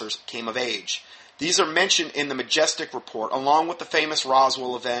saucers came of age. These are mentioned in the Majestic report, along with the famous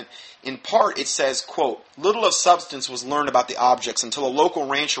Roswell event. In part, it says, quote, little of substance was learned about the objects until a local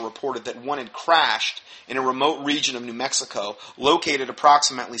rancher reported that one had crashed in a remote region of New Mexico, located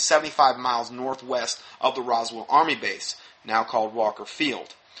approximately 75 miles northwest of the Roswell Army Base, now called Walker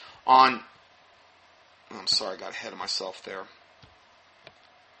Field. On I'm sorry, I got ahead of myself there.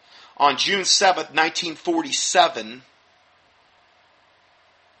 On June 7th, 1947,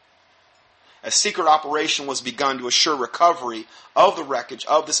 a secret operation was begun to assure recovery of the wreckage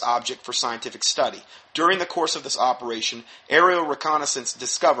of this object for scientific study. During the course of this operation, aerial reconnaissance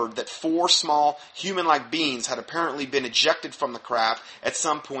discovered that 4 small human-like beings had apparently been ejected from the craft at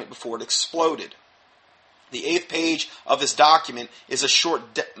some point before it exploded. The 8th page of this document is a short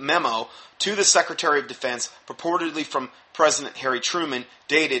memo to the Secretary of Defense, purportedly from President Harry Truman,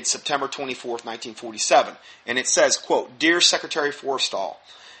 dated September 24, 1947. And it says, quote, "Dear Secretary Forstall,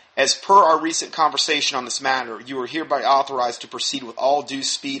 as per our recent conversation on this matter, you are hereby authorized to proceed with all due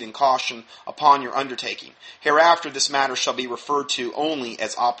speed and caution upon your undertaking. Hereafter, this matter shall be referred to only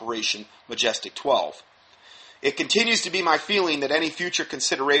as Operation Majestic 12. It continues to be my feeling that any future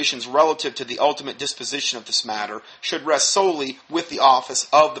considerations relative to the ultimate disposition of this matter should rest solely with the office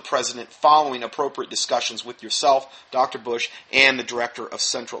of the President following appropriate discussions with yourself, Dr. Bush, and the Director of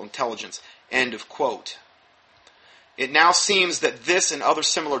Central Intelligence." End of quote. It now seems that this and other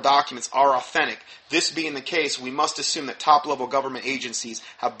similar documents are authentic. This being the case, we must assume that top-level government agencies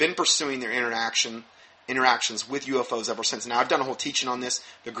have been pursuing their interactions with UFOs ever since. Now, I've done a whole teaching on this,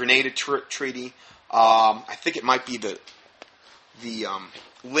 the Grenada Treaty. I think it might be the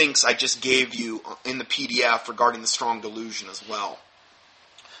links I just gave you in the PDF regarding the strong delusion as well.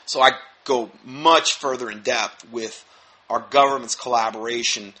 So I go much further in depth with our government's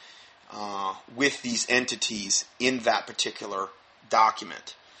collaboration with these entities in that particular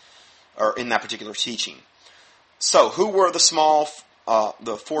document, or in that particular teaching. So, who were the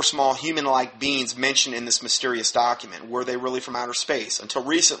 4 small human-like beings mentioned in this mysterious document? Were they really from outer space? Until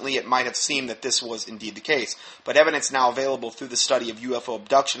recently, it might have seemed that this was indeed the case, but evidence now available through the study of UFO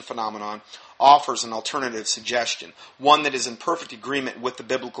abduction phenomenon offers an alternative suggestion, one that is in perfect agreement with the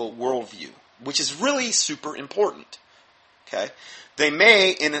biblical worldview, which is really super important. Okay? They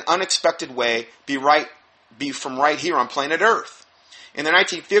may, in an unexpected way, be from right here on planet Earth. In the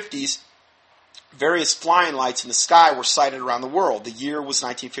 1950s, various flying lights in the sky were sighted around the world. The year was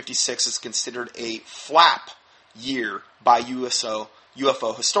 1956, is considered a flap year by UFO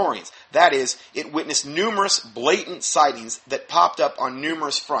historians. That is, it witnessed numerous blatant sightings that popped up on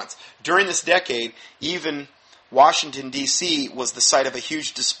numerous fronts. During this decade, even Washington, D.C. was the site of a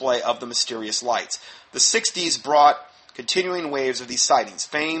huge display of the mysterious lights. The 60s brought continuing waves of these sightings.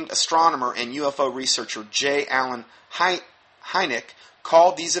 Famed astronomer and UFO researcher J. Allen Hynek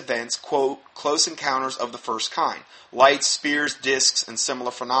called these events, quote, "close encounters of the first kind." Lights, spears, discs, and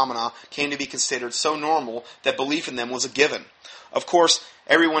similar phenomena came to be considered so normal that belief in them was a given. Of course,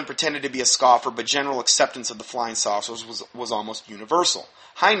 everyone pretended to be a scoffer, but general acceptance of the flying saucers was almost universal.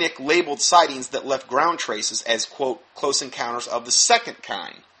 Hynek labeled sightings that left ground traces as, quote, "close encounters of the second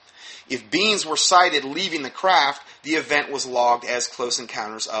kind." If beings were sighted leaving the craft, the event was logged as close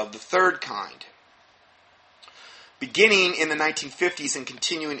encounters of the third kind. Beginning in the 1950s and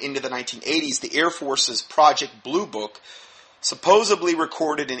continuing into the 1980s, the Air Force's Project Blue Book supposedly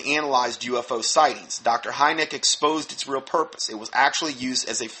recorded and analyzed UFO sightings. Dr. Hynek exposed its real purpose. It was actually used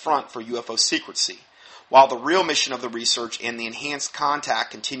as a front for UFO secrecy, while the real mission of the research and the enhanced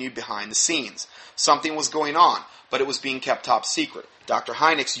contact continued behind the scenes. Something was going on, but it was being kept top secret. Dr.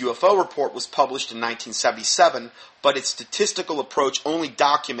 Hynek's UFO report was published in 1977, but its statistical approach only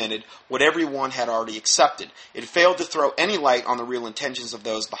documented what everyone had already accepted. It failed to throw any light on the real intentions of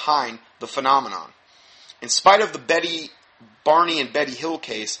those behind the phenomenon. In spite of the Barney and Betty Hill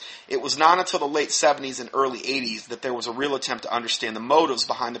case, it was not until the late 70s and early 80s that there was a real attempt to understand the motives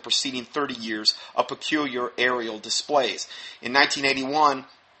behind the preceding 30 years of peculiar aerial displays. In 1981,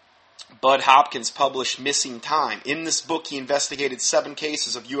 Bud Hopkins published Missing Time. In this book, he investigated 7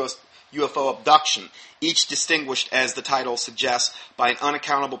 cases of UFO abduction, each distinguished, as the title suggests, by an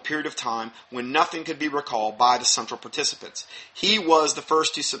unaccountable period of time when nothing could be recalled by the central participants. He was the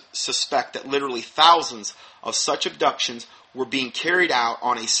first to suspect that literally thousands of such abductions were being carried out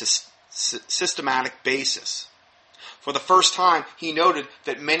on a systematic basis. For the first time, he noted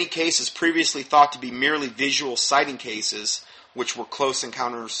that many cases previously thought to be merely visual sighting cases, which were close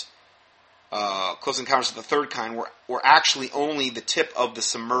encounters of the third kind, were actually only the tip of the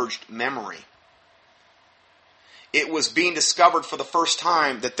submerged memory. It was being discovered for the first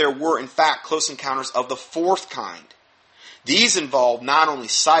time that there were, in fact, close encounters of the fourth kind. These involved not only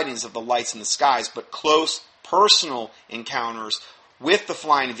sightings of the lights in the skies, but close personal encounters with the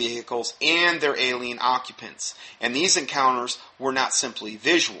flying vehicles and their alien occupants. And these encounters were not simply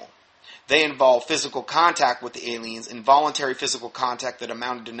visual. They involved physical contact with the aliens, involuntary physical contact that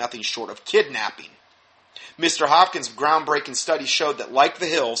amounted to nothing short of kidnapping. Mr. Hopkins' groundbreaking study showed that, like the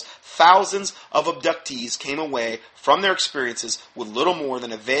Hills, thousands of abductees came away from their experiences with little more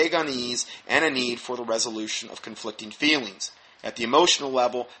than a vague unease and a need for the resolution of conflicting feelings. At the emotional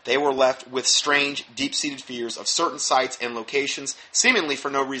level, they were left with strange, deep-seated fears of certain sites and locations, seemingly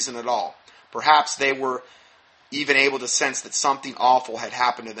for no reason at all. Perhaps they were even able to sense that something awful had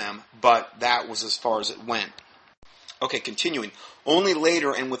happened to them, but that was as far as it went. Okay, continuing. Only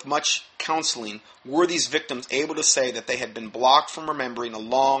later and with much counseling were these victims able to say that they had been blocked from remembering a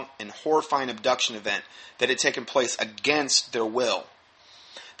long and horrifying abduction event that had taken place against their will.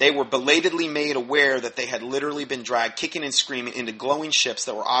 They were belatedly made aware that they had literally been dragged kicking and screaming into glowing ships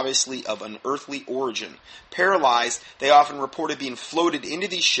that were obviously of unearthly origin. Paralyzed, they often reported being floated into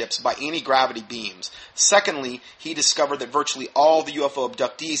these ships by anti-gravity beams. Secondly, he discovered that virtually all the UFO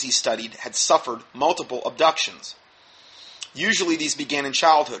abductees he studied had suffered multiple abductions. Usually these began in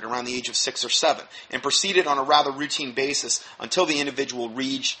childhood, around the age of 6 or 7, and proceeded on a rather routine basis until the individual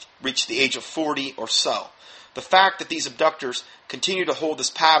reached the age of 40 or so. The fact that these abductors continue to hold this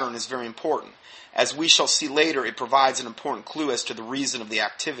pattern is very important. As we shall see later, it provides an important clue as to the reason of the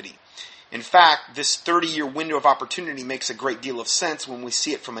activity. In fact, this 30-year window of opportunity makes a great deal of sense when we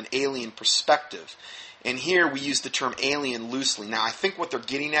see it from an alien perspective. And here we use the term alien loosely. Now, I think what they're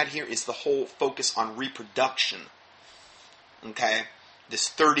getting at here is the whole focus on reproduction. Okay? This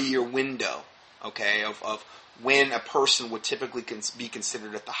 30-year window, okay, of when a person would typically be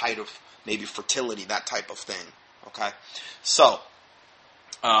considered at the height of maybe fertility, that type of thing. Okay? So,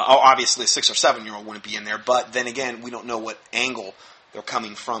 obviously a 6 or 7-year-old wouldn't be in there, but then again, we don't know what angle they're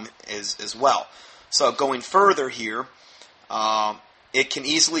coming from as well. So going further here, it can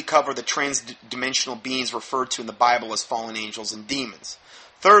easily cover the trans-dimensional beings referred to in the Bible as fallen angels and demons.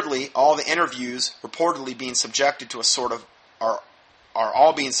 Thirdly, all the interviews reportedly being subjected to a sort of are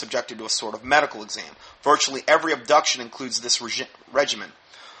all being subjected to a sort of medical exam. Virtually every abduction includes this regimen.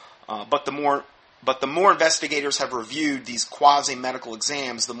 But the more investigators have reviewed these quasi-medical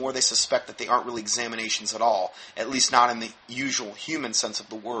exams, the more they suspect that they aren't really examinations at all, at least not in the usual human sense of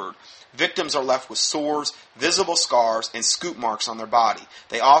the word. Victims are left with sores, visible scars, and scoop marks on their body.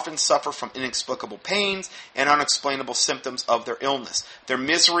 They often suffer from inexplicable pains and unexplainable symptoms of their illness. Their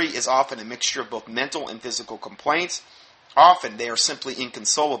misery is often a mixture of both mental and physical complaints. Often they are simply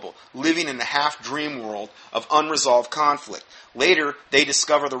inconsolable, living in a half-dream world of unresolved conflict. Later, they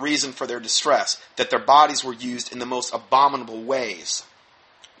discover the reason for their distress, that their bodies were used in the most abominable ways.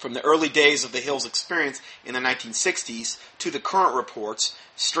 From the early days of the Hills experience in the 1960s to the current reports,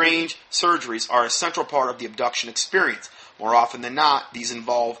 strange surgeries are a central part of the abduction experience. More often than not, these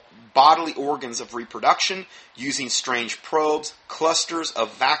involve bodily organs of reproduction, using strange probes, clusters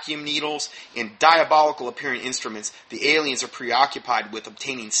of vacuum needles, and diabolical-appearing instruments. The aliens are preoccupied with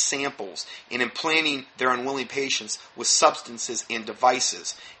obtaining samples and implanting their unwilling patients with substances and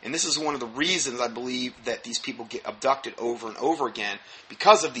devices. And this is one of the reasons I believe that these people get abducted over and over again,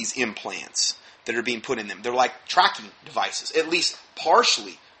 because of these implants that are being put in them. They're like tracking devices. At least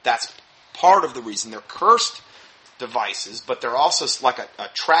partially, that's part of the reason. They're cursed devices, but they're also like a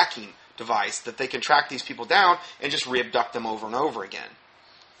tracking device that they can track these people down and just re-abduct them over and over again.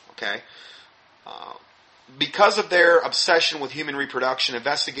 Okay? Because of their obsession with human reproduction,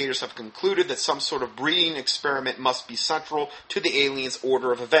 investigators have concluded that some sort of breeding experiment must be central to the aliens'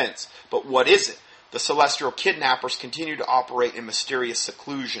 order of events. But what is it? The celestial kidnappers continue to operate in mysterious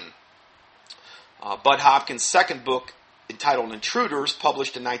seclusion. Bud Hopkins' second book, entitled Intruders,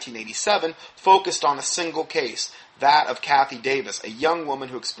 published in 1987, focused on a single case, that of Kathy Davis, a young woman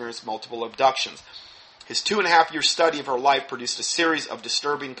who experienced multiple abductions. His 2.5-year study of her life produced a series of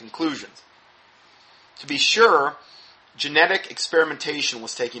disturbing conclusions. To be sure, genetic experimentation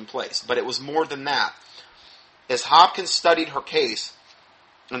was taking place, but it was more than that. As Hopkins studied her case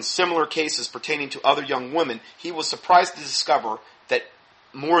and similar cases pertaining to other young women, he was surprised to discover that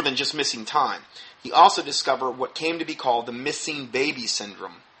more than just missing time. He also discovered what came to be called the missing baby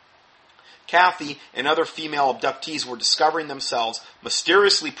syndrome. Kathy and other female abductees were discovering themselves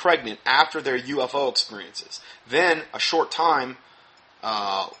mysteriously pregnant after their UFO experiences. Then, a short time,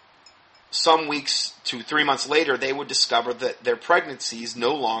 some weeks to 3 months later, they would discover that their pregnancies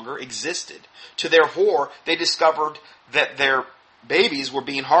no longer existed. To their horror, they discovered that their babies were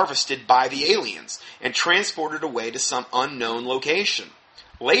being harvested by the aliens and transported away to some unknown location.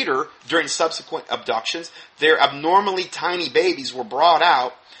 Later, during subsequent abductions, their abnormally tiny babies were brought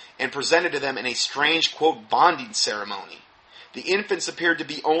out and presented to them in a strange, quote, bonding ceremony. The infants appeared to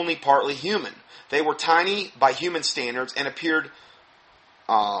be only partly human. They were tiny by human standards and appeared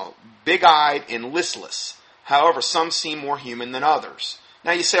big-eyed and listless. However, some seemed more human than others.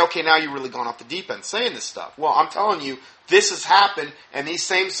 Now you say, okay, now you've really gone off the deep end saying this stuff. Well, I'm telling you, this has happened, and these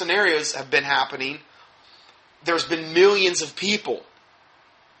same scenarios have been happening. There's been millions of people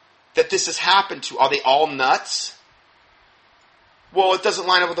that this has happened to. Are they all nuts? Well, it doesn't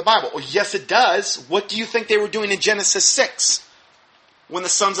line up with the Bible. Well, yes, it does. What do you think they were doing in Genesis 6? When the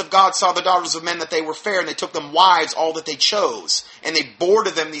sons of God saw the daughters of men that they were fair, and they took them wives, all that they chose. And they bore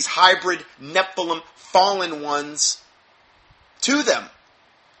to them these hybrid Nephilim fallen ones to them.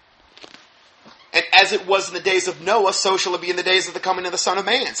 And as it was in the days of Noah, so shall it be in the days of the coming of the Son of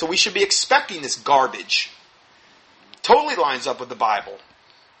Man. So we should be expecting this garbage. Totally lines up with the Bible.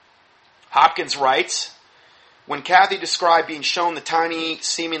 Hopkins writes, when Kathy described being shown the tiny,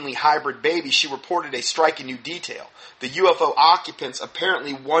 seemingly hybrid baby, she reported a striking new detail. The UFO occupants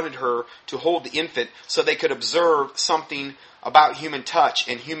apparently wanted her to hold the infant so they could observe something about human touch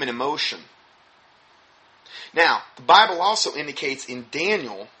and human emotion. Now, the Bible also indicates in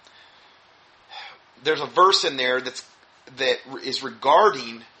Daniel, there's a verse in there that is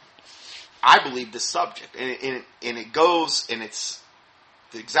regarding, I believe, this subject. And it goes, and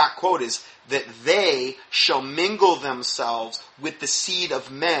the exact quote is, that they shall mingle themselves with the seed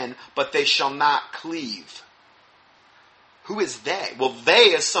of men, but they shall not cleave. Who is they? Well, they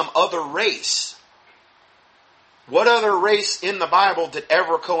is some other race. What other race in the Bible did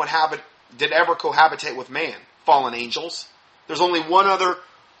ever cohabitate with man? Fallen angels. There's only one other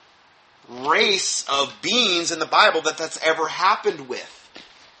race of beings in the Bible that's ever happened with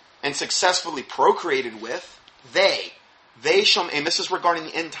and successfully procreated with. They shall, and this is regarding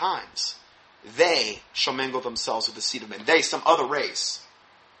the end times, they shall mingle themselves with the seed of men. They, some other race.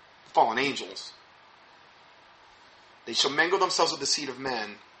 Fallen angels. They shall mingle themselves with the seed of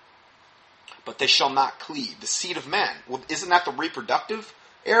men, but they shall not cleave. The seed of men. Well, isn't that the reproductive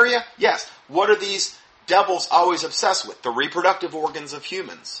area? Yes. What are these devils always obsessed with? The reproductive organs of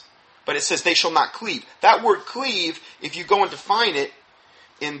humans. But it says they shall not cleave. That word cleave, if you go and define it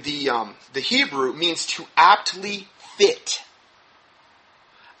in the Hebrew, means to aptly fit.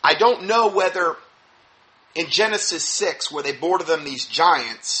 I don't know whether in Genesis 6, where they bore to them these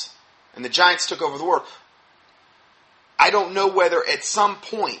giants, and the giants took over the world, I don't know whether at some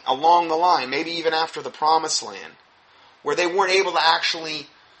point along the line, maybe even after the Promised Land, where they weren't able to actually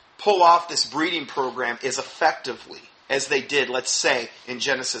pull off this breeding program as effectively as they did, let's say, in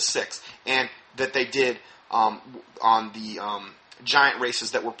Genesis 6, and that they did on the giant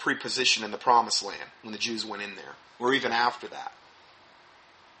races that were pre-positioned in the Promised Land when the Jews went in there, or even after that.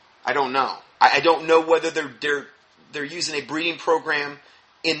 I don't know. I don't know whether they're using a breeding program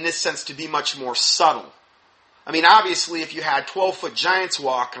in this sense to be much more subtle. I mean, obviously, if you had 12-foot giants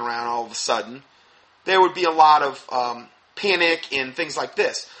walking around all of a sudden, there would be a lot of panic and things like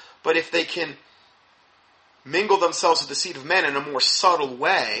this. But if they can mingle themselves with the seed of men in a more subtle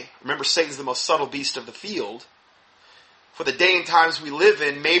way, remember Satan's the most subtle beast of the field, for the day and times we live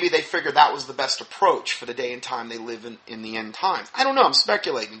in, maybe they figured that was the best approach for the day and time they live in the end times. I don't know, I'm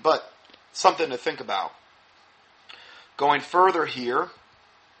speculating, but something to think about. Going further here,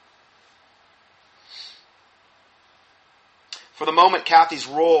 for the moment, Kathy's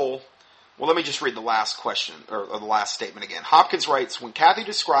role... Well, let me just read the last question, or the last statement again. Hopkins writes, when Kathy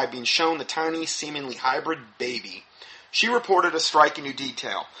described being shown the tiny, seemingly hybrid baby, she reported a striking new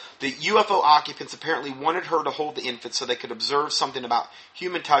detail. The UFO occupants apparently wanted her to hold the infant so they could observe something about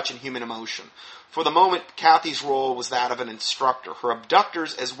human touch and human emotion. For the moment, Kathy's role was that of an instructor. Her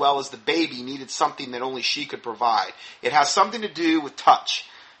abductors, as well as the baby, needed something that only she could provide. It has something to do with touch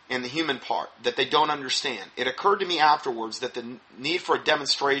and the human part that they don't understand. It occurred to me afterwards that the need for a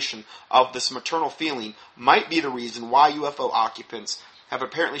demonstration of this maternal feeling might be the reason why UFO occupants have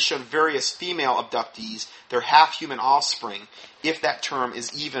apparently shown various female abductees their half-human offspring, if that term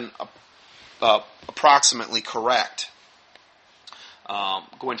is even approximately correct.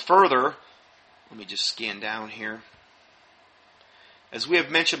 Going further, let me just scan down here. As we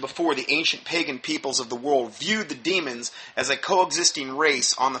have mentioned before, the ancient pagan peoples of the world viewed the demons as a coexisting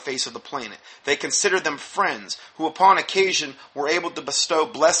race on the face of the planet. They considered them friends who upon occasion were able to bestow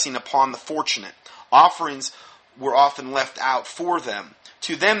blessing upon the fortunate. Offerings were often left out for them.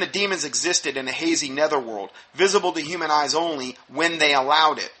 To them, the demons existed in a hazy netherworld, visible to human eyes only when they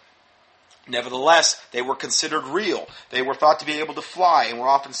allowed it. Nevertheless, they were considered real. They were thought to be able to fly and were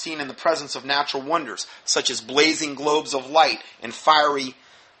often seen in the presence of natural wonders, such as blazing globes of light and fiery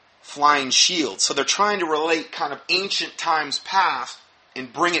flying shields. So they're trying to relate kind of ancient times past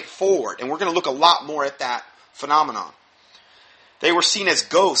and bring it forward. And we're going to look a lot more at that phenomenon. They were seen as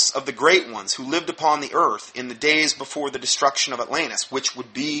ghosts of the great ones who lived upon the earth in the days before the destruction of Atlantis, which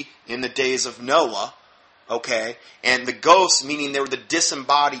would be in the days of Noah, Okay? And the ghosts, meaning they were the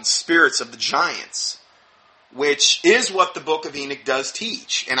disembodied spirits of the giants, which is what the Book of Enoch does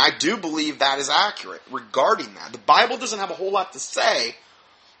teach. And I do believe that is accurate regarding that. The Bible doesn't have a whole lot to say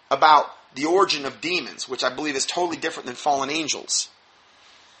about the origin of demons, which I believe is totally different than fallen angels.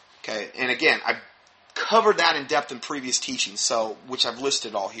 Okay? And again, I've covered that in depth in previous teachings, so which I've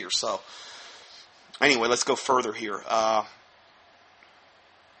listed all here. So anyway, let's go further here.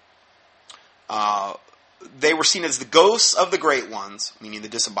 They were seen as the ghosts of the great ones, meaning the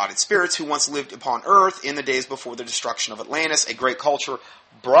disembodied spirits who once lived upon earth in the days before the destruction of Atlantis, a great culture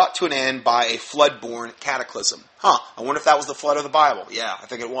brought to an end by a flood-born cataclysm. I wonder if that was the flood of the Bible. Yeah, I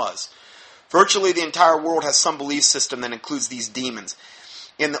think it was. Virtually the entire world has some belief system that includes these demons.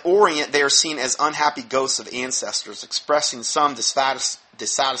 In the Orient, they are seen as unhappy ghosts of ancestors, expressing some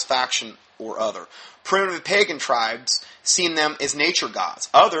dissatisfaction or other. Primitive pagan tribes seen them as nature gods.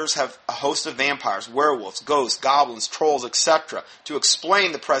 Others have a host of vampires, werewolves, ghosts, goblins, trolls, etc. to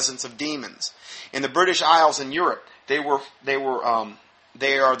explain the presence of demons. In the British Isles in Europe, they are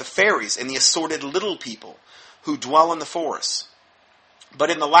the fairies and the assorted little people who dwell in the forests. But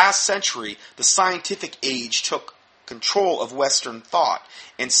in the last century, the scientific age took control of Western thought,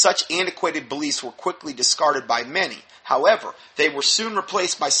 and such antiquated beliefs were quickly discarded by many. However, they were soon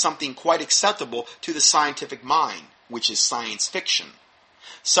replaced by something quite acceptable to the scientific mind, which is science fiction.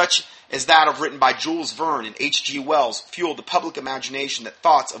 Such as that of written by Jules Verne and H.G. Wells fueled the public imagination that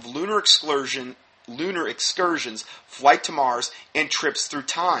thoughts of lunar excursions, flight to Mars, and trips through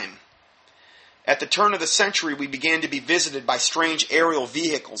time. At the turn of the century, we began to be visited by strange aerial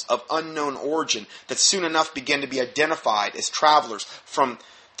vehicles of unknown origin that soon enough began to be identified as travelers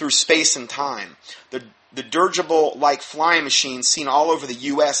through space and time. The dirigible-like flying machines seen all over the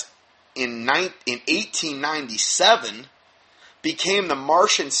U.S. in 1897 became the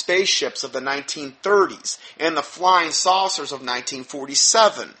Martian spaceships of the 1930s and the flying saucers of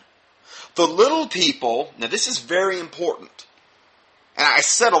 1947. The little people, now this is very important, and I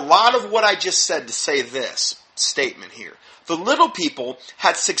said a lot of what I just said to say this statement here. The little people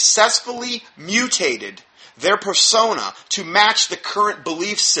had successfully mutated their persona to match the current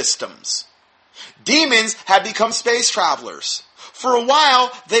belief systems. Demons had become space travelers. For a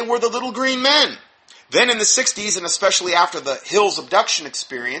while, they were the little green men. Then in the 60s, and especially after the Hills abduction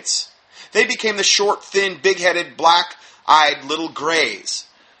experience, they became the short, thin, big-headed, black-eyed little grays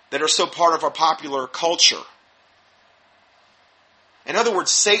that are so part of our popular culture. In other words,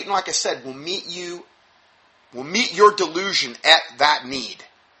 Satan, like I said, will meet your delusion at that need.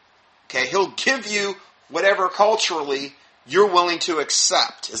 Okay, he'll give you whatever culturally you're willing to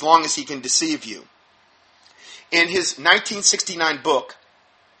accept, as long as he can deceive you. In his 1969 book,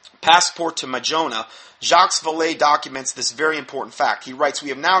 Passport to Majona, Jacques Vallée documents this very important fact. He writes, "We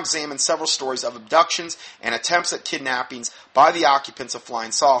have now examined several stories of abductions and attempts at kidnappings by the occupants of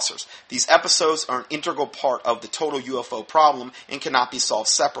flying saucers. These episodes are an integral part of the total UFO problem and cannot be solved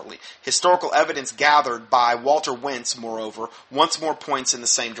separately. Historical evidence gathered by Walter Wentz, moreover, once more points in the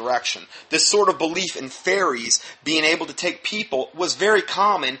same direction. This sort of belief in fairies being able to take people was very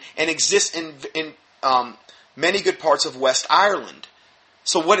common and exists in many good parts of West Ireland."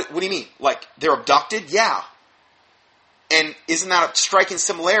 So what do you mean? Like, they're abducted? Yeah. And isn't that a striking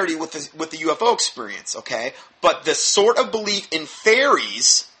similarity with the UFO experience, okay? But the sort of belief in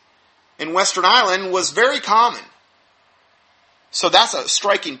fairies in Western Ireland was very common. So that's a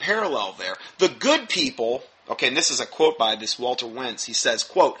striking parallel there. The good people, okay, and this is a quote by this Walter Wentz. He says,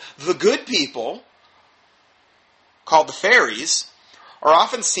 quote, "The good people, called the fairies, are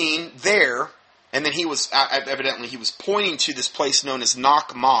often seen there." And then he was pointing to this place known as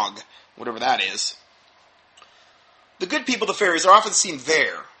Knock Mog, whatever that is. The good people, the fairies, are often seen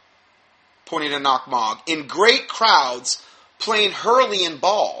there, pointing to Knock Mog, in great crowds playing hurley and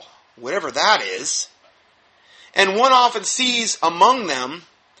ball, whatever that is. And one often sees among them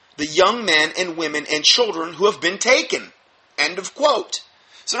the young men and women and children who have been taken. End of quote.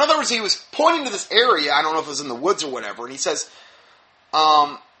 So in other words, he was pointing to this area, I don't know if it was in the woods or whatever, and he says,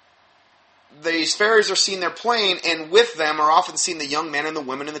 these fairies are seen there playing, and with them are often seen the young men and the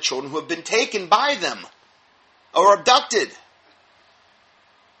women and the children who have been taken by them or abducted.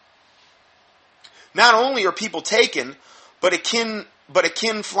 Not only are people taken, but akin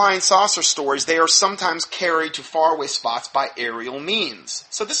flying saucer stories, they are sometimes carried to faraway spots by aerial means.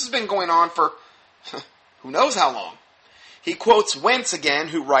 So this has been going on for who knows how long. He quotes Wentz again,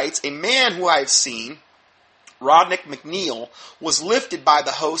 who writes, "A man who I have seen, Rodnick McNeil, was lifted by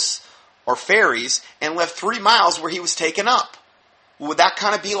the hosts or fairies, and left 3 miles where he was taken up." Would that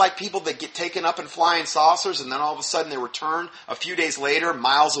kind of be like people that get taken up in flying saucers and then all of a sudden they return a few days later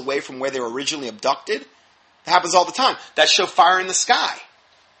miles away from where they were originally abducted? It happens all the time. That show Fire in the Sky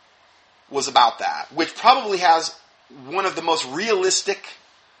was about that, which probably has one of the most realistic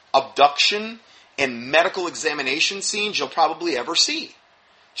abduction and medical examination scenes you'll probably ever see.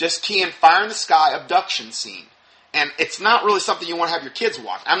 Just key in Fire in the Sky abduction scene. And it's not really something you want to have your kids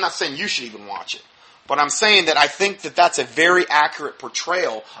watch. I'm not saying you should even watch it. But I'm saying that I think that that's a very accurate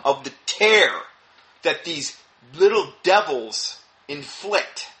portrayal of the terror that these little devils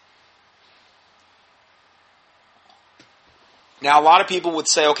inflict. Now, a lot of people would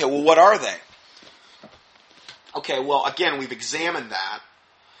say, okay, well, what are they? Okay, well, again, we've examined that.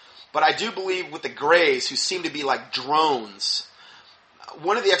 But I do believe with the Greys, who seem to be like drones,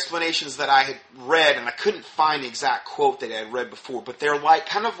 one of the explanations that I had read, and I couldn't find the exact quote that I had read before, but they're like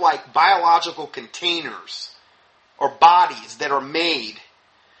kind of like biological containers or bodies that are made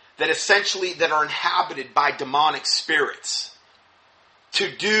that essentially that are inhabited by demonic spirits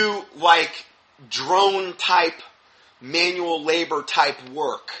to do like drone type, manual labor type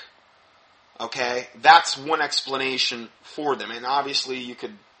work. Okay? That's one explanation for them. And obviously you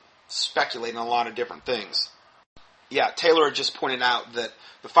could speculate on a lot of different things. Yeah, Taylor had just pointed out that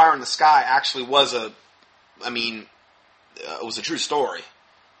the Fire in the Sky actually was it was a true story.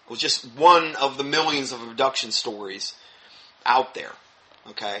 It was just one of the millions of abduction stories out there.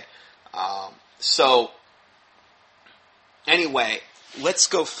 Okay? So, anyway, let's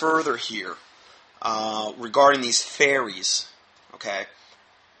go further here regarding these fairies. Okay?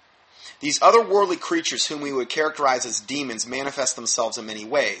 These otherworldly creatures whom we would characterize as demons manifest themselves in many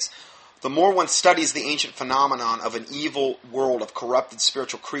ways. The more one studies the ancient phenomenon of an evil world of corrupted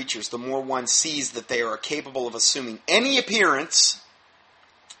spiritual creatures, the more one sees that they are capable of assuming any appearance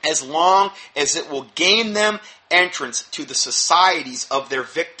as long as it will gain them entrance to the societies of their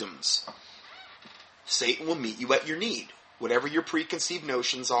victims. Satan will meet you at your need. Whatever your preconceived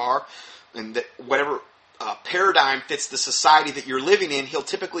notions are, and that whatever paradigm fits the society that you're living in, he'll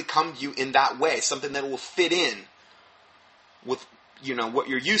typically come to you in that way, something that will fit in with what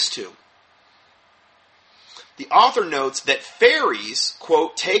you're used to. The author notes that fairies,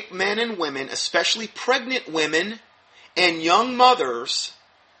 quote, take men and women, especially pregnant women and young mothers,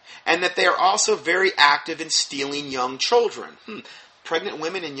 and that they are also very active in stealing young children. Pregnant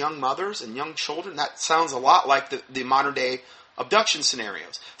women and young mothers and young children, that sounds a lot like the modern day abduction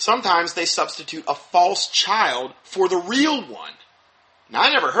scenarios. Sometimes they substitute a false child for the real one. Now,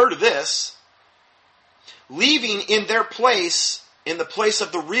 I never heard of this. Leaving in their place, in the place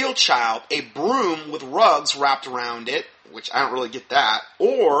of the real child, a broom with rugs wrapped around it, which I don't really get that,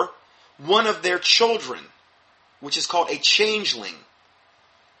 or one of their children, which is called a changeling.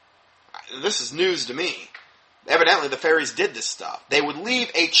 This is news to me. Evidently, the fairies did this stuff. They would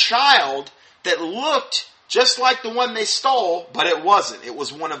leave a child that looked just like the one they stole, but it wasn't. It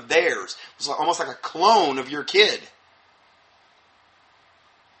was one of theirs. It was almost like a clone of your kid.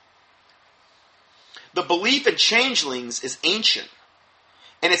 The belief in changelings is ancient,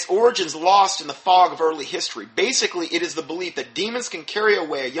 and its origins lost in the fog of early history. Basically, it is the belief that demons can carry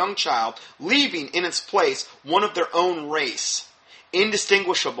away a young child, leaving in its place one of their own race,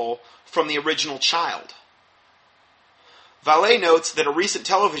 indistinguishable from the original child. Vallée notes that a recent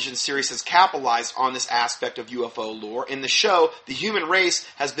television series has capitalized on this aspect of UFO lore. In the show, the human race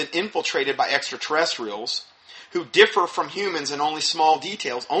has been infiltrated by extraterrestrials who differ from humans in only small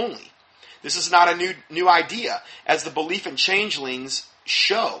details only. This is not a new idea, as the belief in changelings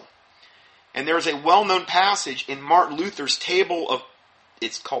show. And there is a well-known passage in Martin Luther's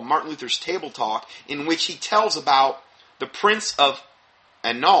it's called Martin Luther's Table Talk, in which he tells about the Prince of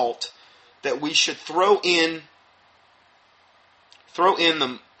Anhalt, that we should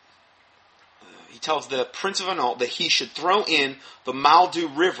he tells the Prince of Anhalt that he should throw in the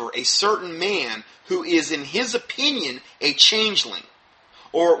Mulde River a certain man who is, in his opinion, a changeling,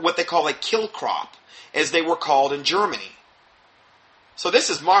 or what they call a kill crop, as they were called in Germany. So this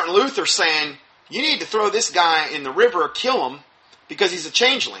is Martin Luther saying, you need to throw this guy in the river or kill him because he's a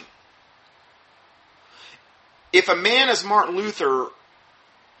changeling. If a man as Martin Luther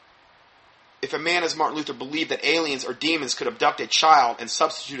believed that aliens or demons could abduct a child and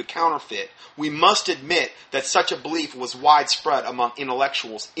substitute a counterfeit, we must admit that such a belief was widespread among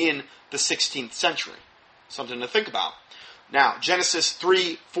intellectuals in the 16th century. Something to think about. Now, Genesis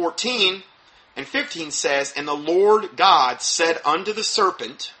 3:14 and 15 says, and the Lord God said unto the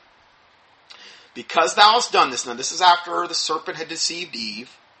serpent, because thou hast done this. Now, this is after the serpent had deceived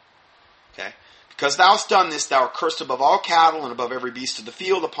Eve. Okay. Because thou hast done this, thou art cursed above all cattle and above every beast of the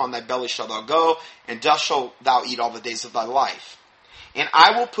field. Upon thy belly shalt thou go, and dust shalt thou eat all the days of thy life. And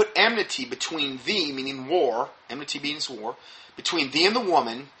I will put enmity between thee, meaning war, enmity means war, between thee and the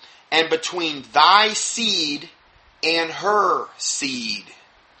woman, and between thy seed and her seed.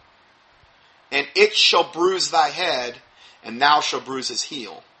 And it shall bruise thy head, and thou shalt bruise his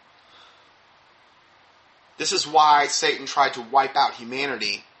heel. This is why Satan tried to wipe out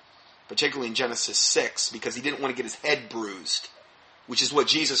humanity, particularly in Genesis 6, because he didn't want to get his head bruised, which is what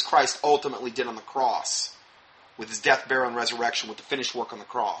Jesus Christ ultimately did on the cross, with his death, burial, and resurrection, with the finished work on the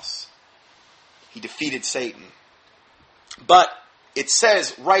cross. He defeated Satan. But it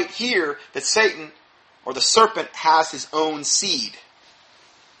says right here that Satan, or the serpent, has his own seed.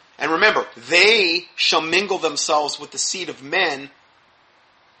 And remember, they shall mingle themselves with the seed of men,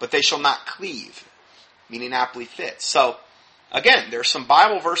 but they shall not cleave, meaning aptly fit. So, again, there are some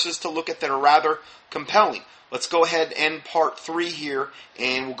Bible verses to look at that are rather compelling. Let's go ahead and end part 3 here,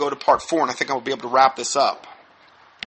 and we'll go to part 4, and I think I'll be able to wrap this up.